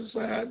is set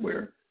aside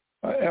where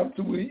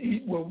after we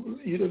eat, we'll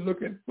either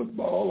look at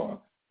football or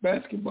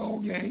basketball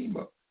game.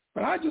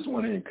 But I just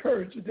want to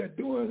encourage you that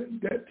during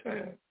that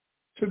time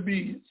to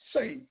be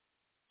safe,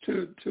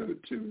 to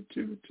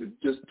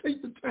just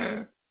take the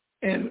time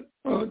and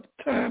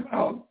time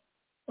out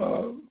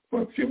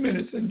for a few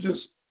minutes and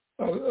just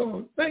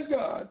thank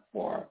God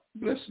for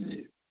blessing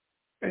you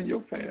and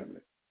your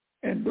family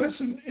and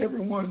blessing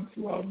everyone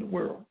throughout the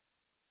world,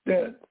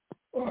 that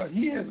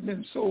he has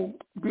been so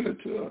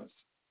good to us,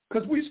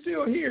 because we're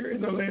still here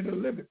in the land of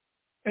the living.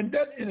 And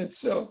that in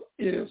itself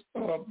is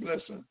a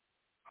blessing.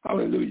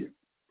 Hallelujah.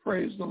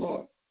 Praise the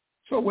Lord.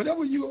 So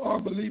whatever you are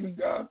believing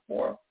God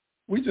for,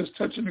 we just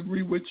touch and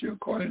agree with you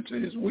according to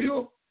his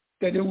will,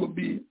 that it will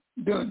be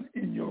done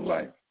in your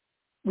life.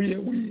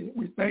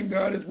 We thank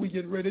God as we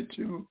get ready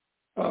to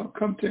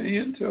come to the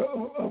end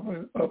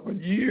of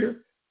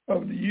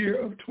the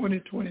year of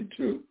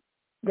 2022.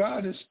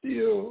 God is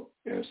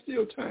there's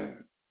still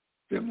time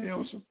for him to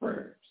answer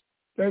prayers.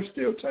 There's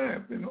still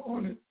time for him to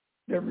honor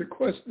the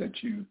request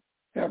that you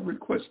have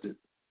requested.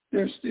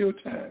 There's still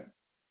time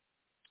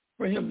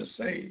for him to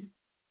save,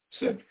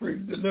 set free,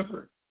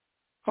 deliver.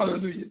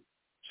 Hallelujah.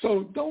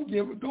 So don't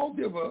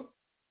give up.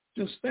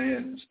 Just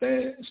stand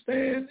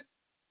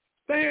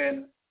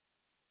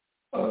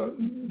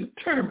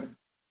determined.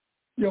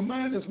 Your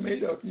mind is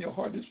made up and your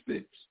heart is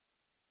fixed,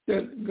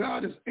 that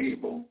God is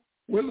able,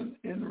 willing,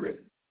 and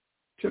ready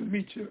to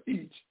meet your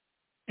each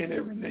and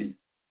every need.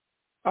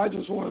 I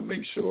just want to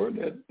make sure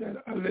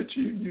that I let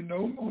you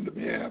know on the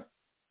behalf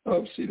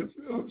of Cedar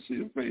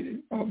Faith,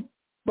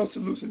 Buster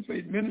Lucid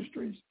Faith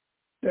Ministries,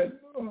 that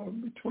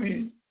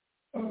between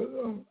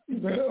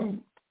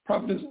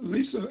Prophetess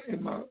Lisa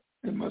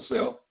and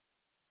myself,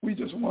 we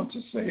just want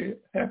to say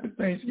Happy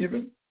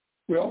Thanksgiving.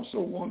 We also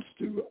want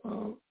to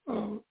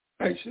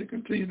actually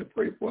continue to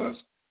pray for us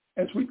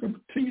as we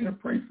continue to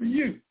pray for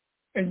you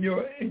and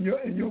your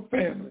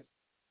family,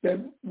 that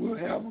we'll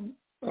have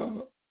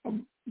a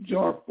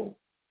joyful,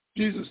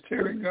 Jesus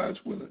tarrying, God's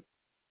willing,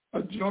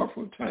 a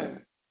joyful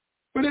time.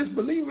 But as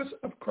believers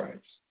of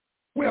Christ,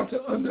 we have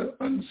to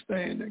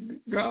understand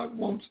that God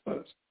wants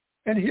us,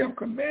 and he has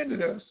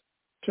commanded us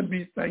to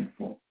be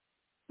thankful.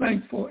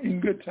 Thankful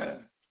in good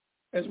times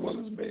as well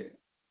as bad.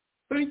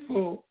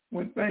 Thankful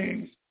when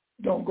things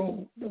don't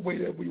go the way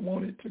that we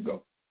want it to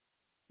go.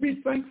 Be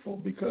thankful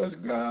because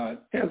God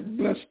has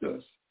blessed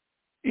us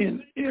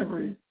in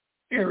every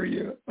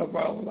area of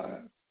our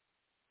lives.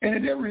 And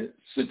in every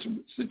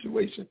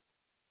situation,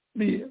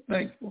 be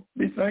thankful.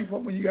 Be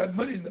thankful when you got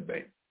money in the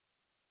bank,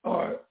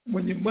 or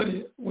when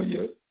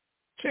your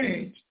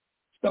change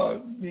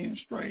starts being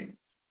strained.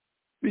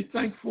 Be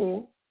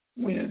thankful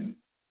when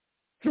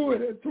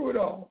through it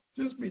all,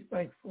 just be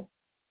thankful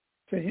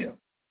to him.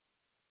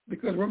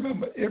 Because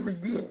remember, every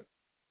good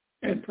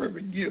and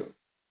perfect gift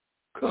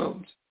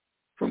comes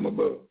from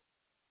above.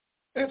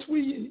 As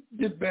we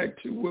get back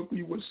to what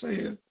we were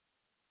saying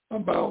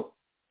about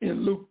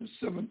in Luke the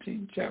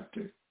 17th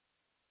chapter,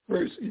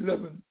 verse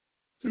 11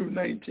 through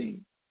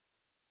 19,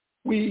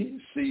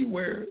 we see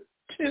where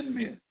 10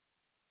 men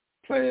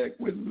plagued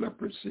with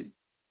leprosy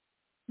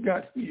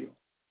got healed.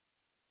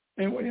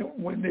 And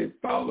when they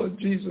followed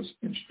Jesus'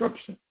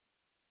 instruction,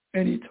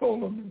 and he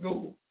told them to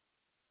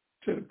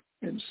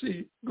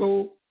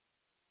go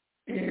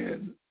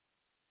and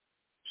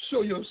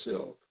show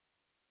yourself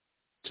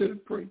to the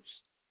priest.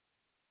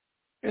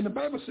 And the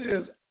Bible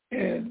says,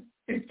 and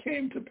it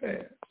came to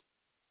pass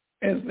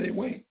as they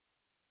went,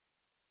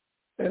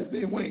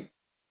 they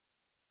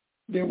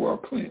were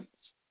cleansed.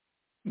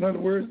 In other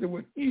words, they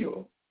were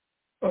healed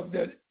of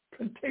that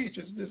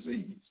contagious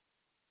disease,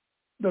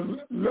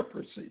 the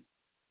leprosy.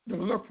 The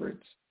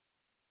lepers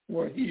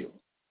were healed.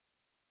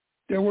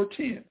 There were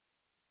 10,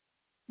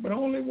 but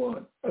only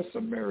one, a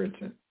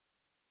Samaritan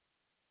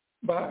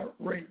by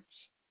race,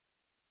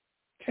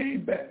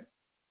 came back.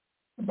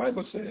 The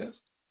Bible says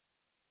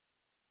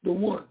the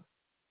one,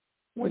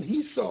 when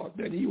he saw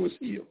that he was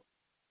healed,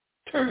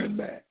 turned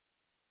back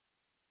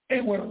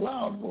and with a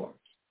loud voice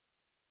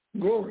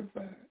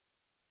glorified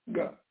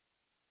God.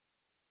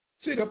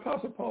 See, the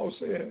Apostle Paul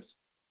says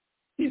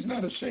he's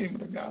not ashamed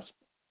of the gospel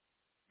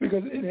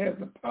because it has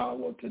the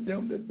power to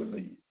them that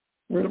believe.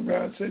 Word of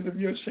God says, if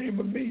you're ashamed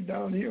of me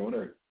down here on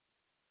earth,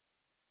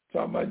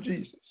 talking about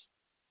Jesus,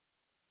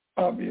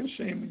 I'll be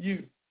ashamed of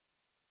you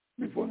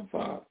before the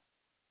Father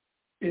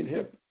in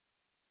heaven.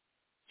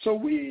 So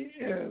we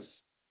as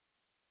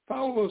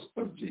followers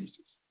of Jesus,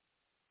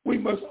 we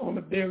must on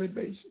a daily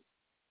basis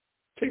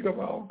take up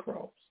our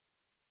cross,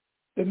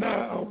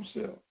 deny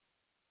ourselves,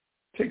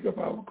 take up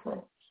our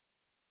cross,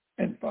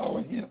 and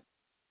follow him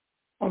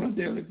on a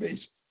daily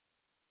basis.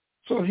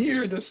 So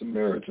here the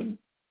Samaritan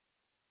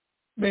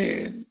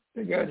man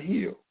that got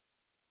healed,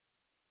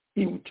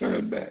 he would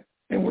turn back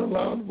and with a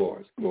loud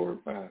voice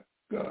glorify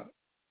God.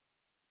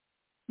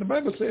 The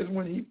Bible says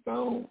when he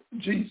found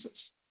Jesus,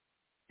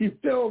 he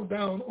fell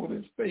down on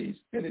his face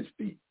and his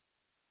feet.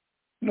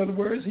 In other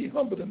words, he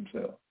humbled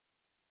himself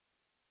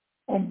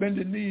on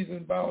bended knees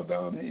and bowed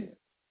down head.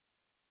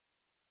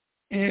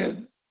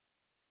 And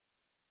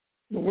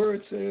the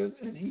word says,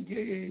 and he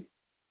gave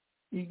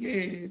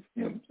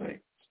him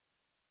thanks.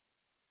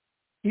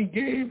 He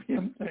gave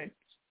him thanks,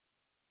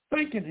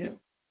 thanking him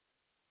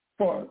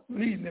for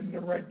leading them in the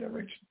right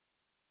direction,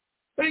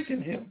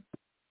 thanking him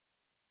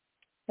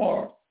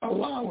for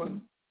allowing,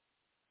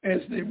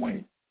 as they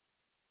went,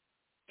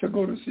 to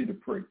go to see the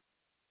priest.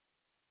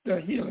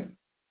 The healing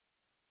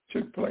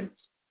took place.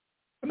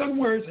 In other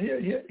words,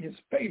 his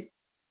faith,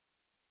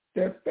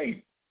 that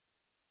faith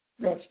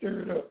got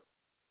stirred up.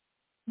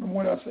 And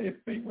when I say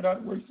faith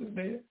without works is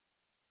dead,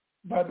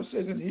 the Bible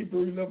says in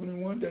Hebrews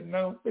 11:1 that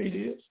now faith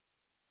is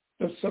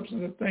the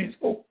substance of things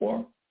hoped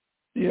for,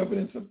 the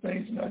evidence of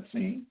things not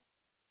seen.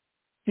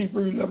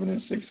 Hebrews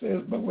 11:6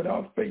 says, but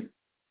without faith,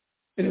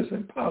 it is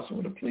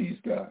impossible to please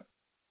God.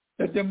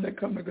 That them that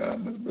come to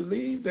God must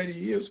believe that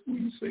he is who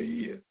he say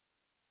he is,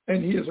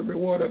 and he is a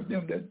rewarder of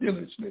them that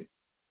diligently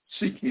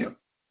seek him.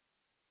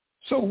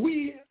 So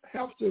we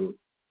have to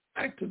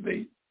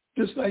activate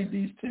just like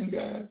these 10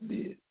 guys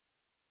did,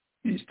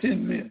 these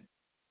 10 men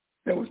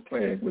that was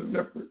plagued with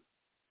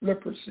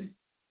leprosy.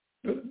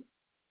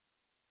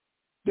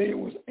 They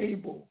was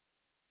able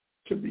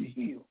to be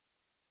healed,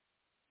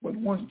 but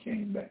one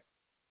came back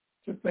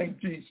to thank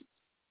Jesus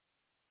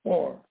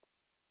for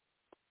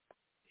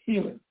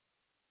healing,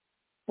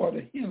 for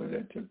the healing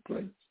that took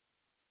place.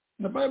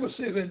 And the Bible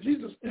says that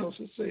Jesus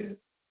also said,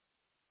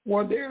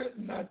 were there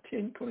not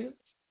 10 cleansed?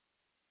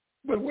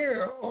 But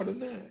where are the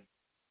 9?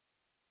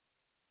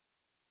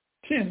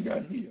 10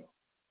 got healed,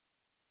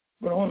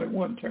 but only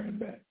one turned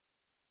back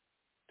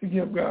to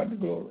give God the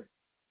glory.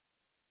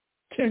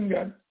 10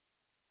 got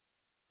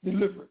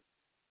delivered,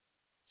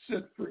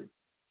 set free,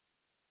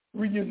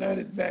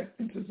 reunited back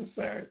into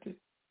society.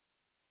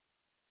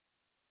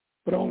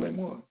 But only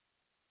one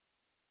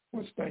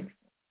was thankful.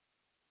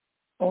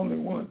 Only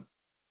one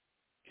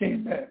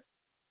came back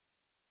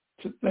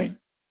to thank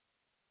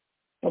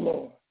the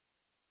Lord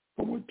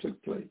for what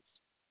took place.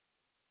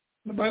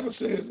 The Bible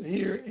says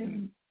here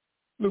in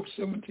Luke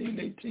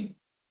 17:18,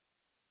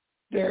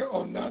 there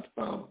are not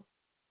found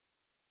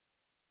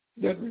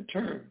that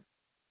return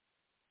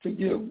to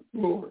give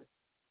glory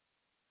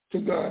to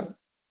God,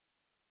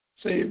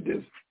 save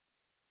this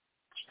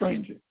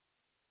stranger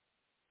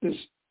this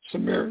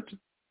Samaritan.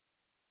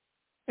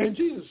 And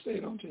Jesus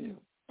said unto him,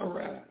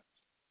 arise,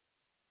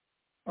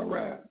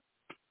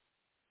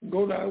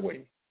 go thy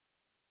way,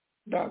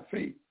 thy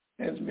faith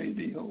has made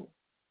thee whole.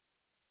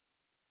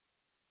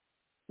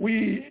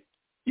 We,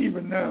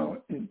 even now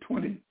in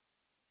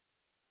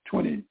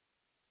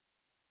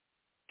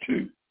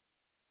 2022,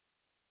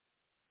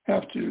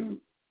 have to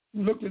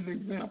look at the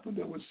example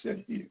that was set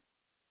here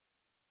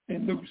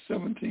in Luke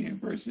 17,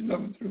 verse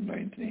 11 through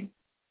 19.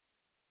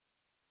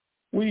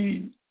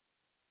 We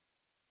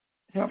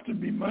have to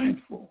be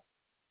mindful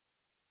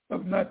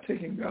of not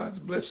taking God's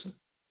blessing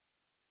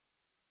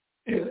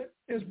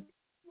as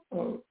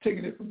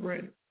taking it for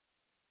granted.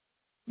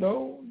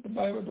 No, the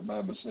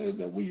Bible says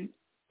that we,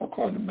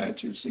 according to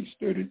Matthew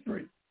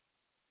 6:33,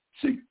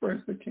 seek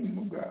first the kingdom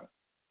of God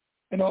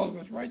and all of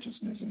his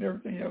righteousness, and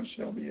everything else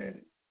shall be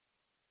added.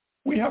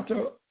 We have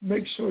to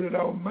make sure that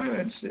our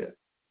mindset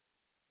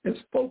is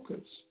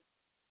focused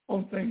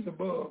on things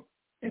above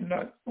and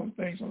not on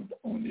things on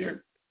the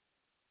earth.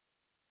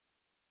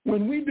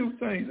 When we do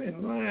things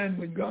in line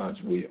with God's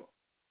will,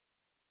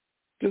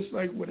 just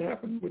like what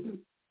happened with the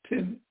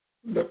 10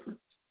 lepers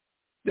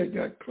that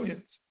got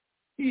cleansed,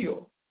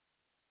 healed,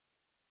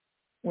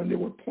 when they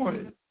were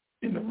pointed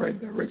in the right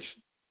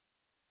direction,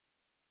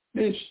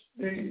 they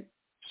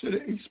should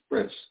have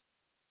expressed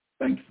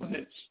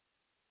thankfulness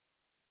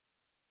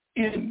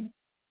in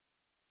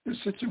the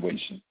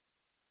situation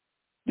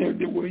that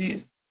they were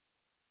in.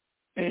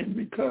 And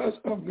because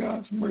of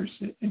God's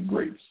mercy and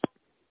grace,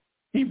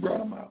 he brought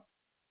them out.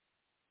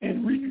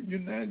 And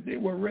reunited, they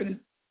were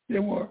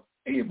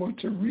able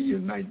to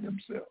reunite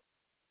themselves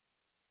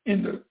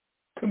in the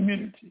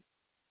community,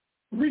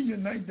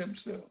 reunite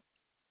themselves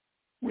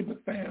with the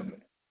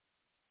family,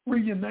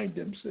 reunite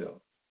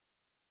themselves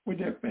with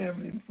their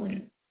family and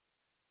friends.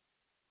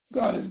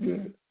 God is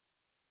good.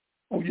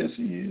 Oh, yes,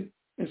 he is.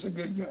 It's a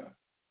good God,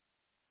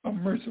 a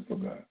merciful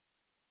God.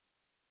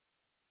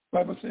 The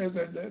Bible says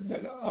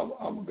that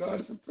our God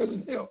is a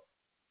present help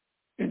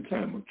in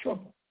time of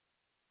trouble.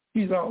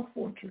 He's our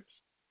fortress.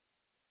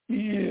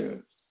 He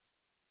is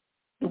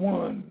the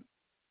one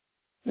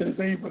that is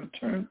able to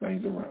turn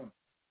things around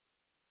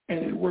and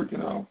it work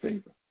in our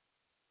favor.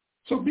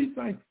 So be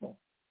thankful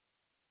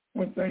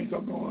when things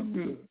are going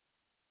good,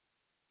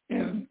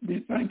 and be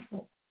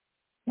thankful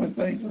when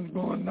things are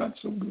going not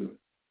so good.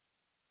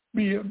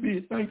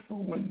 Be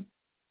thankful when,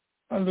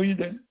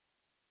 hallelujah,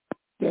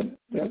 that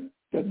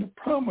the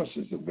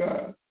promises of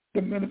God,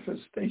 the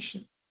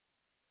manifestation,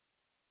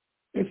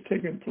 is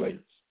taking place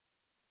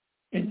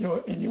in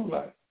your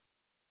life.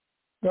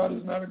 God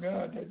is not a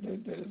God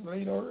that is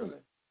late or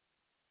early.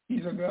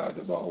 He's a God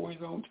that's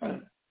always on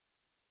time.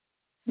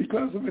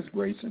 Because of his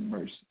grace and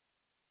mercy,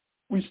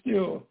 we're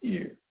still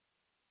here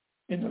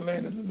in the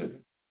land of the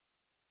living.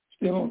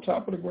 Still on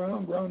top of the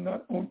ground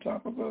not on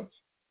top of us.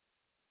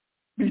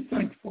 Be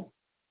thankful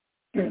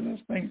during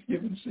this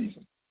Thanksgiving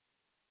season.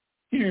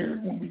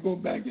 Here, when we go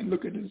back and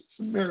look at this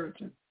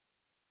Samaritan,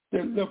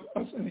 that left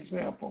us an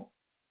example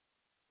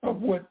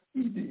of what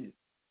he did.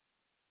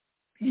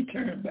 He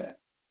turned back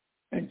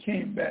and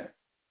came back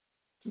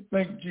to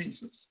thank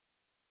Jesus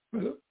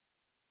for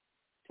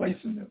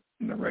placing them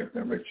in the right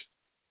direction.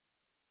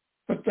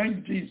 But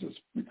thank Jesus,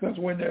 because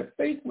when their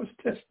faith was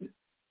tested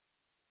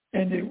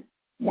and they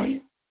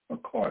went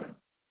according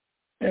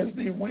as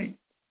they went,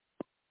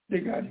 they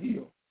got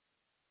healed.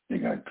 They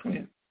got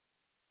cleansed.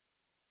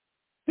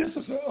 This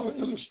is an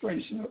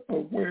illustration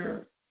of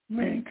where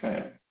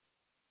mankind,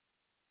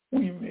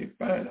 we may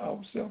find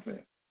ourselves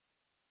at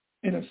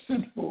in a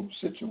sinful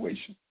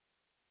situation.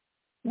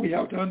 We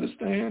have to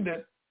understand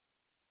that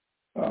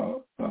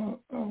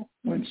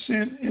when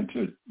sin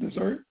entered this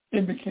earth,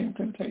 it became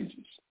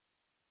contagious.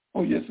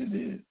 Oh, yes, it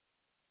did.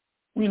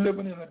 We're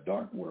living in a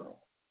dark world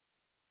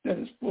that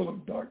is full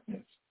of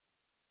darkness,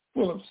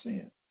 full of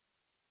sin,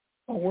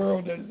 a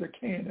world that is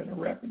decaying at a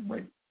rapid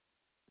rate.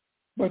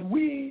 But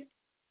when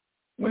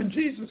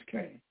Jesus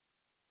came,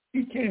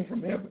 he came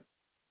from heaven,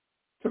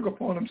 took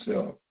upon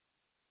himself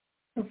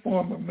the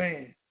form of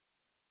man,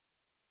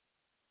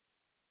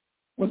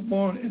 was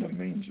born in a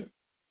manger.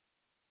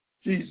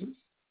 Jesus,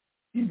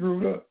 he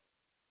grew up.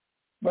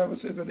 The Bible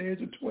says at the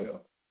age of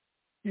 12,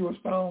 he was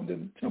found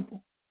in the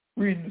temple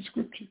reading the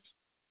scriptures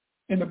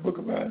in the book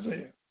of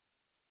Isaiah.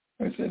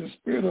 It said, the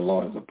Spirit of the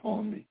Lord is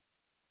upon me.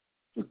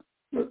 The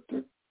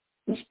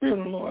Spirit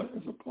of the Lord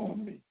is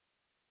upon me.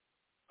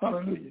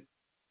 Hallelujah.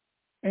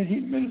 And he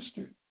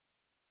ministered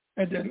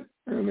at that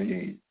early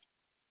age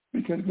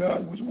because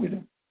God was with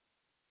him.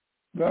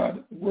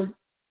 God worked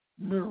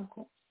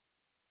miracles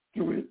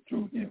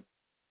through him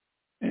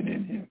and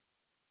in him.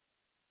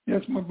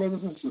 Yes, my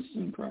brothers and sisters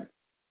in Christ,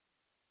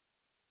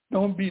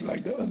 don't be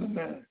like the other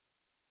 9.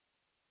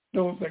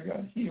 Those that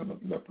got healed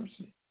of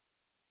leprosy.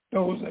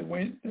 Those that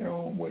went their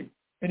own way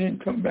and then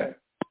come back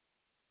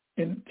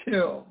and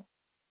tell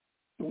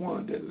the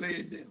one that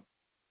led them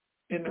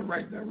in the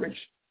right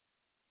direction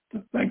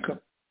to thank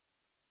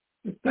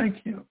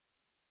him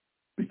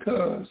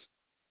because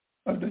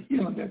of the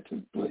healing that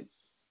took place.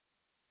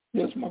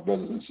 Yes, my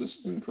brothers and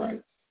sisters in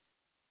Christ,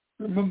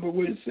 Remember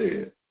what it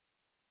said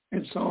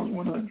in Psalms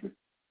 100.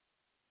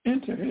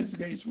 Enter his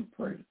gates with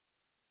praise,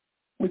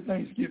 with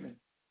thanksgiving,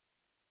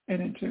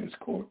 and into his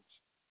courts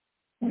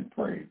with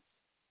praise.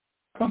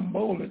 Come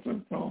boldly to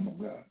the throne of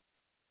God.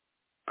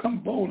 Come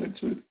boldly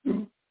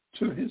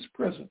to his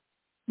presence.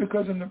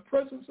 Because in the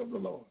presence of the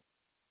Lord,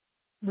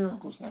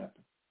 miracles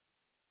happen.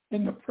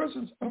 In the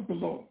presence of the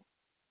Lord,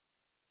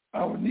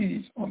 our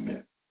needs are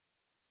met.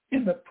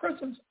 In the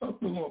presence of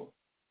the Lord,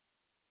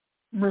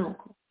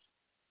 miracles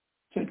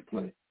take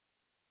place.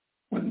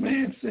 When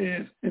man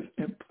says it's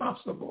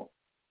impossible,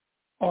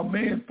 or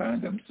man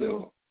finds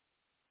himself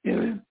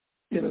in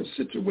a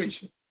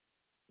situation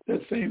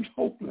that seems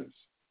hopeless,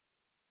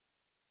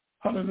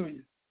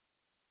 hallelujah,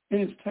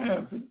 it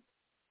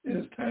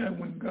is time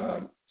when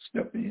God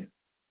steps in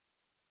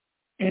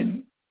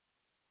and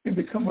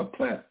become a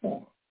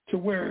platform to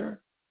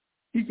where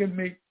he can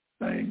make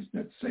things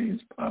that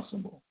seems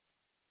possible,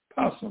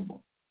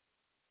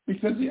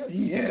 because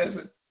he has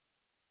it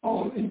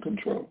all in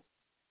control.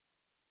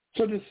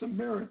 So the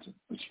Samaritan,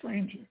 the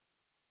stranger,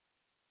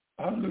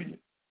 hallelujah,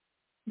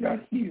 got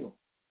healed,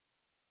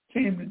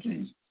 came to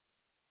Jesus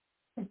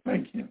and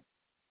thanked him.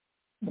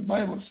 The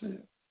Bible says,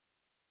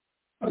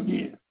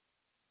 again,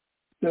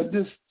 that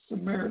this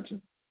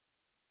Samaritan,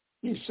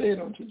 he said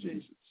unto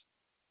Jesus,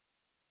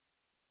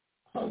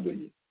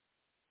 hallelujah,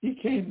 he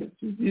came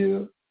to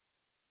give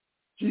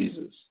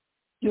Jesus,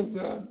 give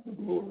God the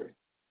glory,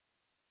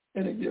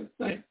 and to give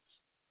thanks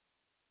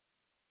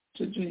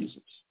to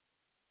Jesus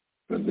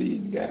for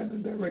leading, guiding,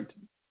 and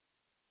directing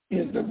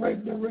in the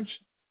right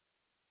direction.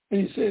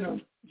 And he said,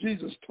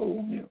 Jesus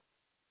told him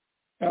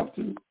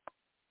after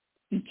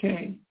he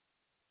came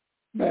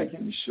back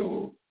and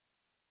showed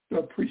the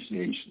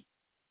appreciation,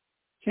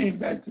 came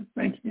back to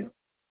thank him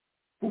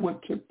for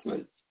what took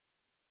place,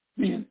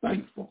 being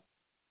thankful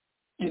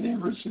in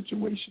every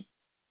situation,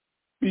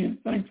 being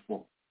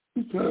thankful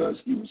because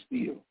he was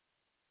healed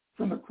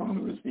from the crown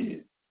of his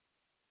head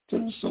to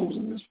the soles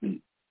of his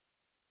feet.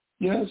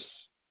 Yes,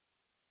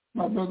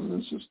 my brothers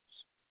and sisters,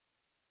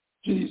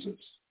 Jesus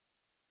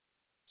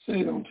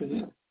said unto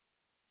him,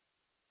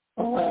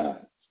 arise,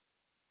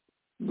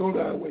 go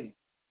thy way,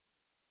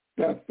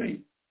 thy faith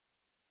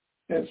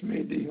has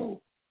made thee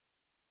whole.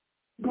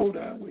 Go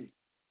thy way,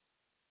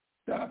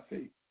 thy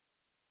faith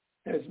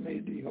has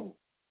made thee whole.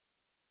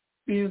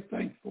 Being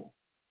thankful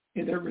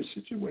in every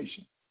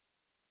situation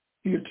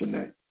here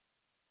tonight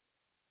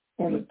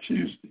on a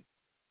Tuesday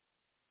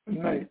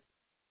night.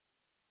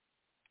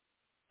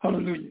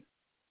 Hallelujah.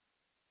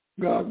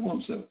 God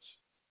wants us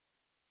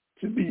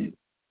to be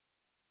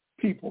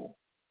people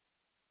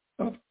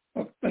of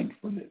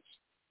thankfulness.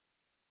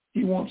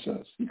 He wants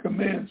us, he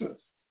commands us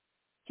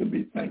to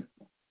be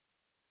thankful.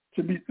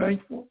 To be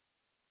thankful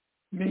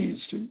means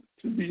to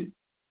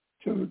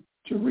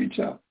reach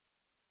out,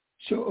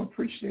 show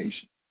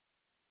appreciation,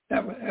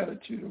 have an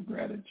attitude of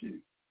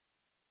gratitude,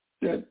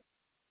 that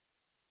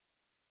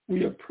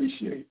we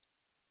appreciate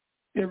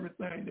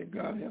everything that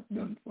God has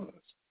done for us.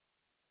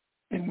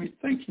 And we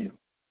thank him.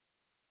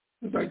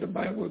 It's like the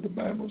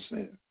Bible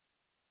says,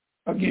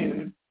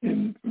 again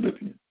in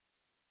Philippians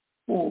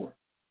 4,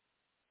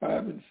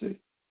 5, and 6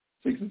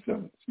 and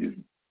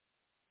 7,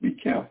 be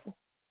careful,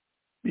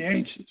 be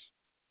anxious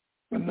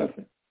for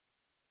nothing,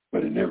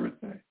 but in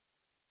everything,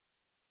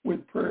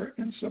 with prayer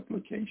and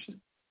supplication,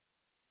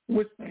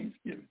 with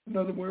thanksgiving. In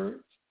other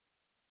words,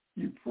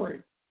 you pray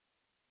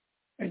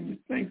and you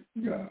thank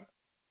God.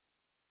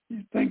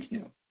 You thank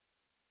him.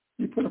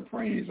 You put a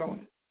praise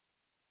on it.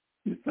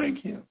 You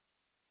thank him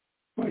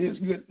for his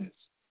goodness,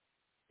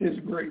 his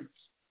grace,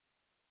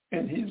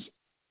 and his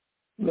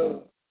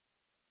love.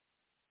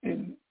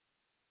 And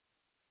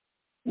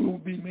we will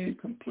be made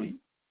complete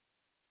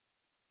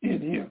in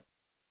him,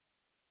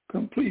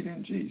 complete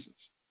in Jesus,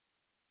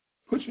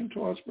 pushing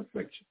towards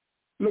perfection,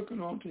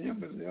 looking on to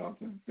him as the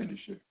author and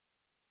finisher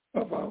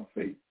of our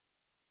faith.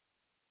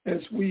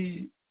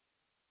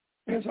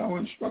 As our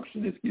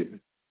instruction is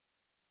given,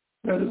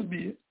 let us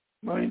be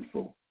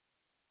mindful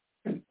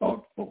and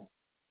thoughtful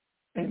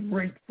and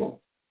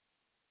grateful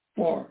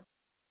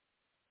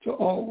to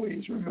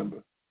always remember,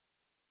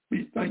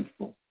 be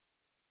thankful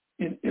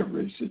in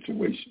every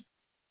situation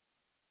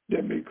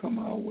that may come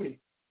our way.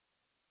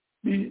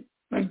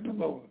 Thank the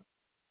Lord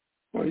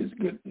for his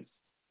goodness,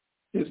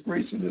 his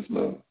grace, and his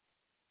love.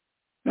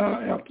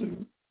 Now, after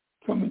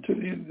coming to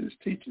the end of this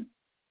teaching,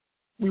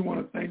 we want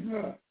to thank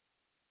God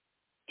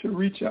to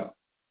reach out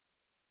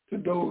to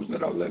those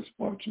that are less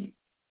fortunate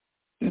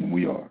than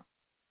we are,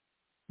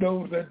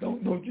 those that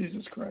don't know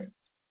Jesus Christ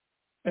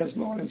as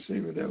Lord and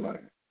Savior of their life,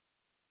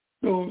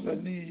 those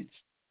that need,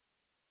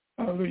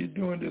 hallelujah,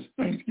 during this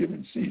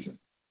Thanksgiving season,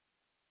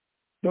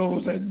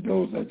 those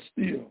that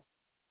still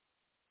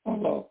are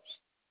lost,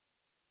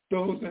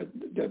 those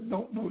that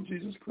don't know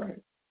Jesus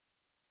Christ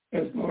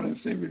as Lord and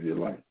Savior of their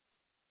life.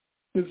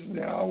 This is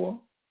the hour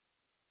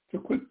to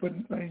quit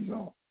putting things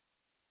off.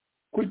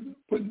 Quit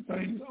putting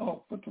things off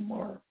for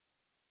tomorrow,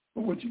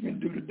 for what you can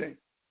do today.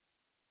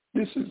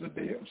 This is the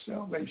day of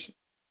salvation.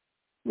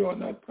 We are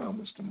not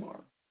promised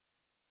tomorrow.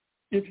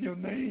 if your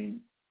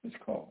name is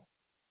called,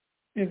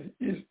 if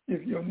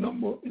your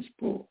number is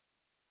full,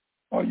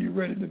 are you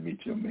ready to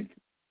meet your Maker?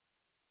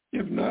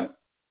 If not,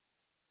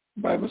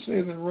 the Bible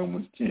says in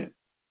Romans 10,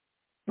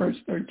 verse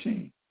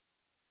 13,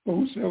 for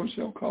whosoever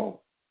shall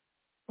call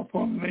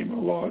upon the name of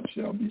the Lord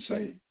shall be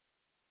saved.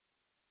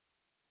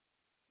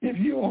 If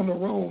you're on the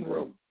wrong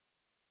road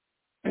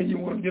and you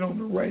want to get on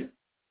the right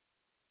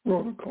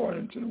road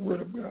according to the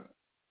word of God,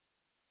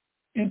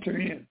 enter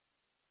in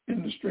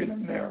the straight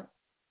and narrow,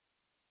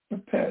 the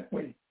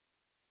pathway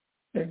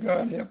that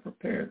God has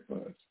prepared for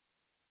us.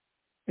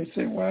 They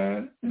say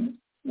wide and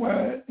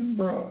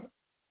broad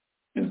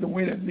is the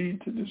way that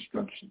leads to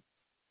destruction,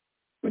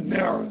 but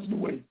narrow is the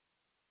way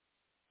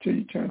to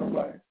eternal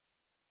life.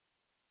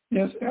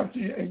 Yes, after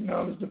you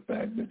acknowledge the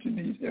fact that you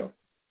need help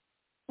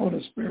on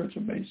a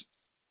spiritual basis,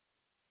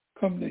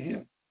 come to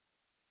him.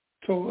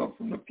 Toe up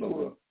from the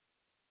floor up.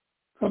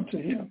 Come to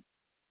him.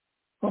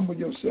 Humble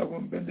yourself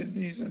on bended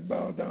knees and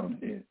bow down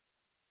head,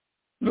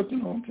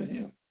 looking on to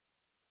him,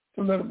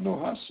 to let him know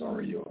how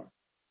sorry you are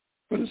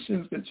for the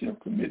sins that you have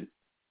committed,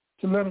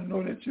 to let him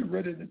know that you're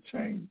ready to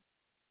change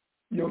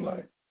your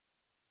life.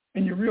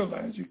 And you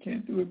realize you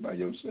can't do it by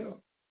yourself.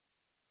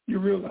 You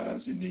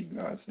realize you need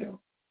God's help.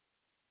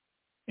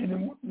 And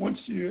then once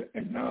you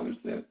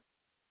acknowledge that,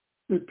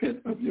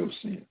 repent of your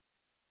sin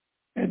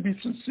and be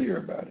sincere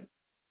about it.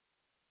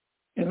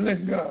 And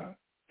let God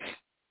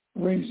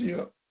raise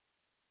you up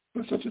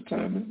for such a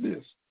time as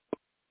this.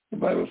 The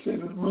Bible says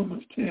in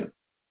Romans 10,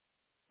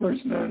 verse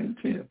 9 and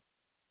 10,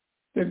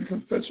 that you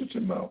confess with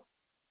your mouth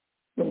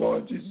the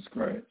Lord Jesus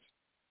Christ,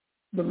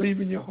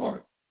 believe in your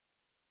heart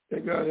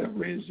that God hath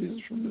raised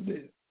Jesus from the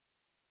dead,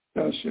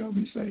 thou shalt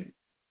be saved.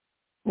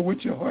 For with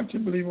your heart you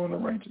believe on the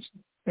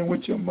righteousness, and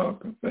with your mouth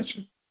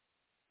confession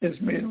is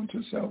made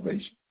unto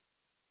salvation.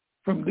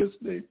 From this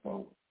day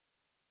forward,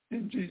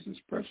 in Jesus'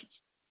 precious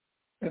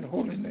and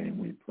holy name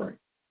we pray.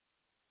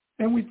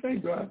 And we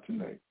thank God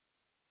tonight,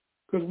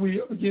 because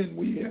we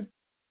had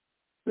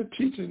the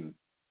teaching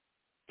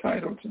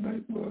title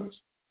tonight was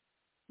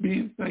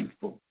being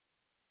thankful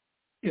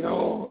in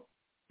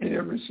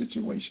every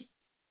situation.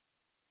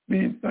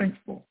 Being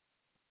thankful.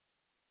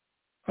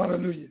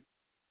 Hallelujah.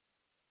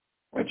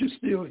 That you're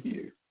still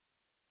here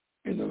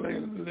in the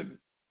land of the living.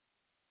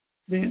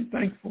 Being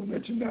thankful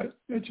that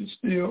you're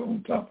still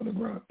on top of the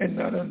ground and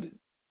not under it.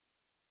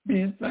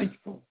 Being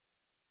thankful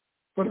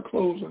for the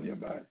clothes on your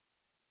body,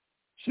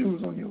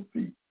 shoes on your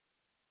feet,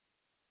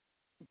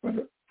 for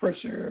the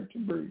fresh air to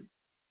breathe,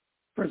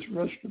 fresh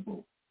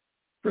vegetables,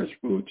 fresh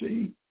food to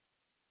eat,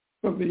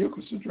 for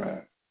vehicles to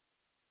drive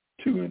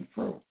to and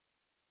fro,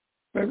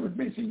 for every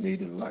basic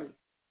need in life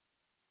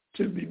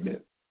to be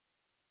met.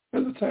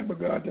 That's the type of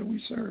God that we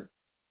serve,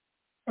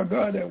 a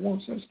God that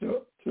wants us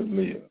to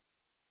live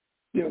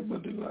the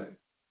abundant life.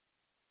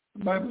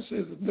 The Bible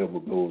says the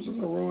devil goes as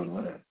a roaring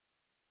lion,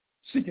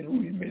 seeking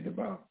who he may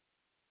devour.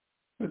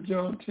 But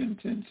John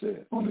 10:10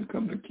 said, only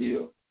come to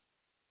kill,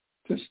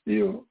 to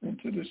steal, and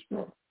to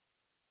destroy.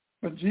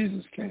 But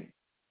Jesus came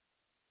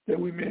that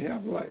we may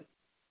have life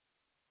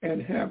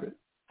and have it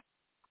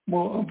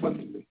more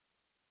abundantly.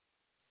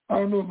 I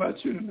don't know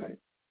about you tonight,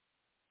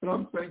 but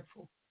I'm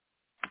thankful.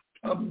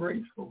 I'm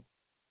grateful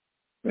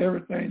for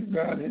everything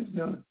God has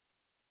done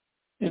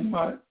in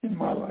my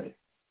life.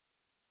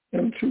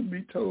 And truth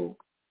be told,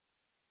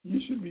 you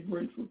should be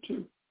grateful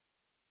too.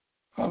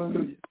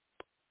 Hallelujah.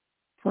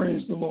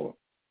 Praise the Lord.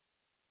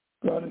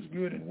 God is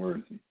good and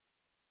worthy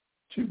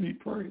to be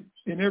praised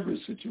in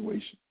every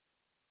situation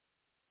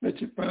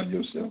that you find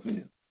yourself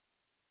in.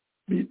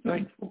 Be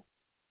thankful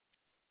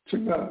to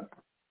God.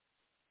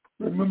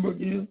 Remember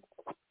again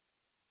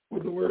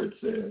what the word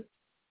said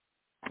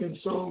in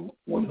Psalm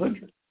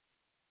 100.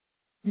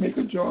 Make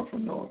a joyful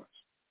noise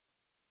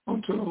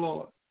unto the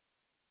Lord,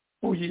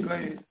 O ye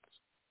lands.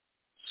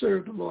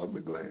 Serve the Lord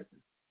with gladness.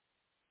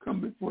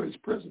 Come before his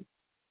presence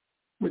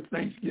with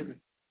thanksgiving.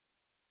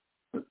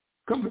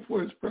 Come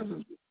before his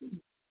presence with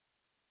thanksgiving.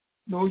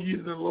 Know ye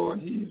the Lord,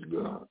 he is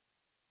God.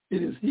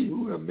 It is he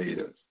who has made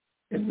us,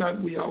 and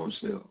not we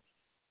ourselves.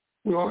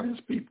 We are his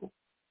people,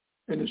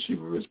 and the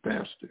sheep of his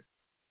pasture.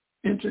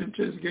 Enter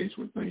into his gates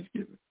with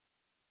thanksgiving,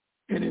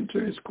 and into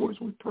his courts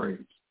with praise.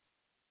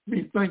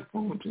 Be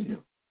thankful unto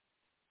him,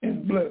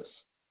 and bless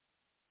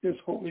his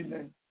holy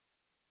name.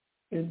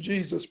 In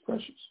Jesus'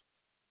 precious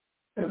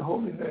and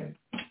holy name,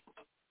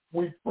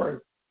 we pray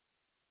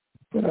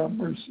for thy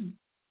mercy,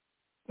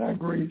 thy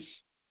grace,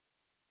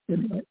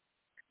 and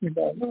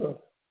thy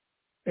love.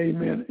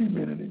 Amen,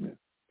 amen, and amen.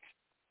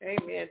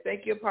 Amen.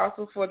 Thank you,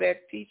 Apostle, for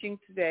that teaching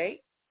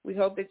today. We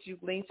hope that you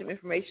gleaned some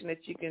information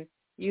that you can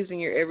use in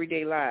your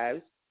everyday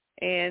lives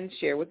and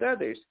share with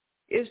others.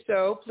 If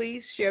so,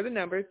 please share the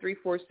number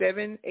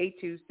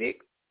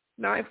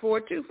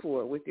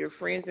 347-826-9424 with your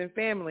friends and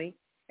family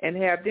and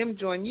have them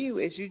join you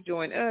as you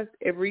join us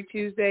every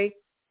Tuesday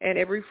and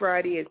every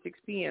Friday at 6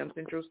 p.m.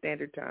 Central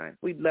Standard Time.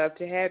 We'd love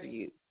to have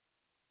you.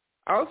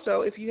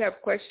 Also, if you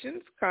have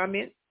questions,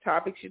 comments,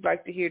 topics you'd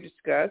like to hear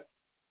discussed,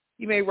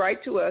 you may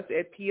write to us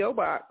at P.O.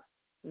 Box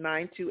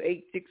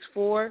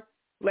 92864,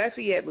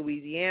 Lafayette,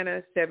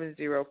 Louisiana,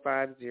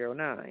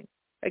 70509.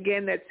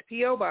 Again, that's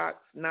P.O. Box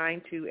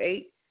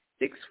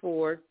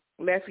 92864,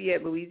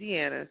 Lafayette,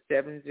 Louisiana,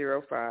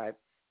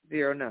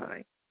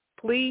 70509.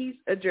 Please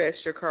address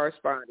your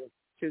correspondence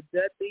to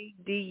Dudley,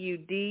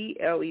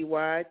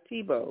 D-U-D-L-E-Y,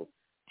 Thibeaux,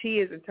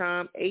 T as in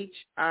Tom,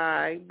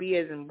 H-I-B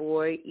as in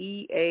boy,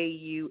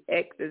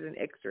 E-A-U-X as in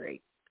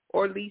X-ray,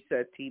 or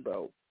Lisa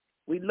Thibeaux.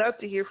 We'd love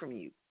to hear from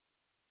you.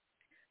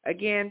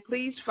 Again,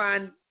 please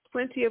find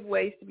plenty of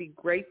ways to be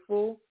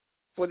grateful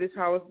for this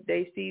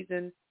holiday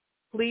season.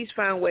 Please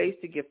find ways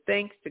to give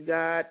thanks to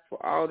God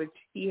for all that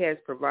he has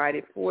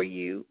provided for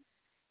you.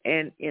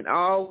 And in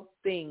all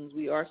things,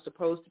 we are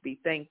supposed to be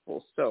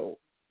thankful. So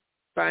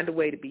find a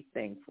way to be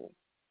thankful.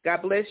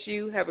 God bless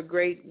you. Have a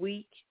great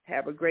week.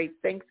 Have a great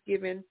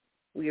Thanksgiving.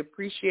 We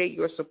appreciate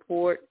your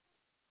support.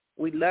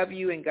 We love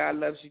you, and God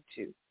loves you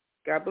too.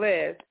 God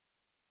bless.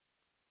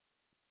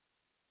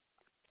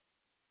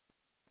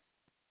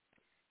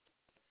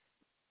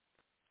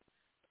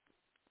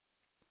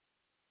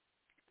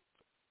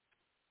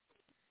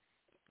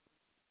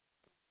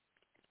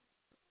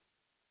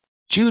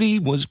 Judy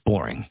was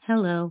boring.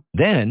 Hello.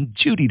 Then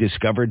Judy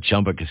discovered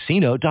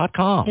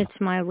ChumbaCasino.com. It's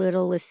my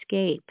little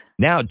escape.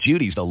 Now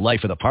Judy's the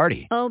life of the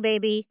party. Oh,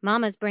 baby,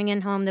 mama's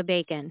bringing home the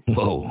bacon.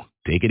 Whoa,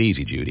 take it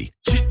easy, Judy.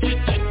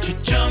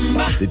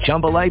 The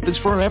Chumba life is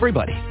for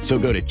everybody. So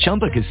go to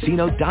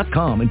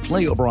ChumbaCasino.com and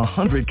play over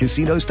 100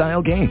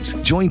 casino-style games.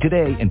 Join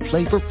today and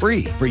play for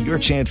free for your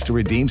chance to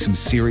redeem some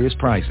serious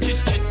prizes.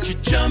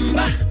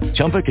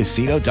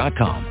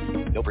 ChumbaCasino.com.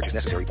 No purchase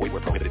necessary. Void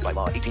where prohibited by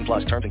law. 18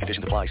 plus terms and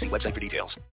conditions apply. See website for details.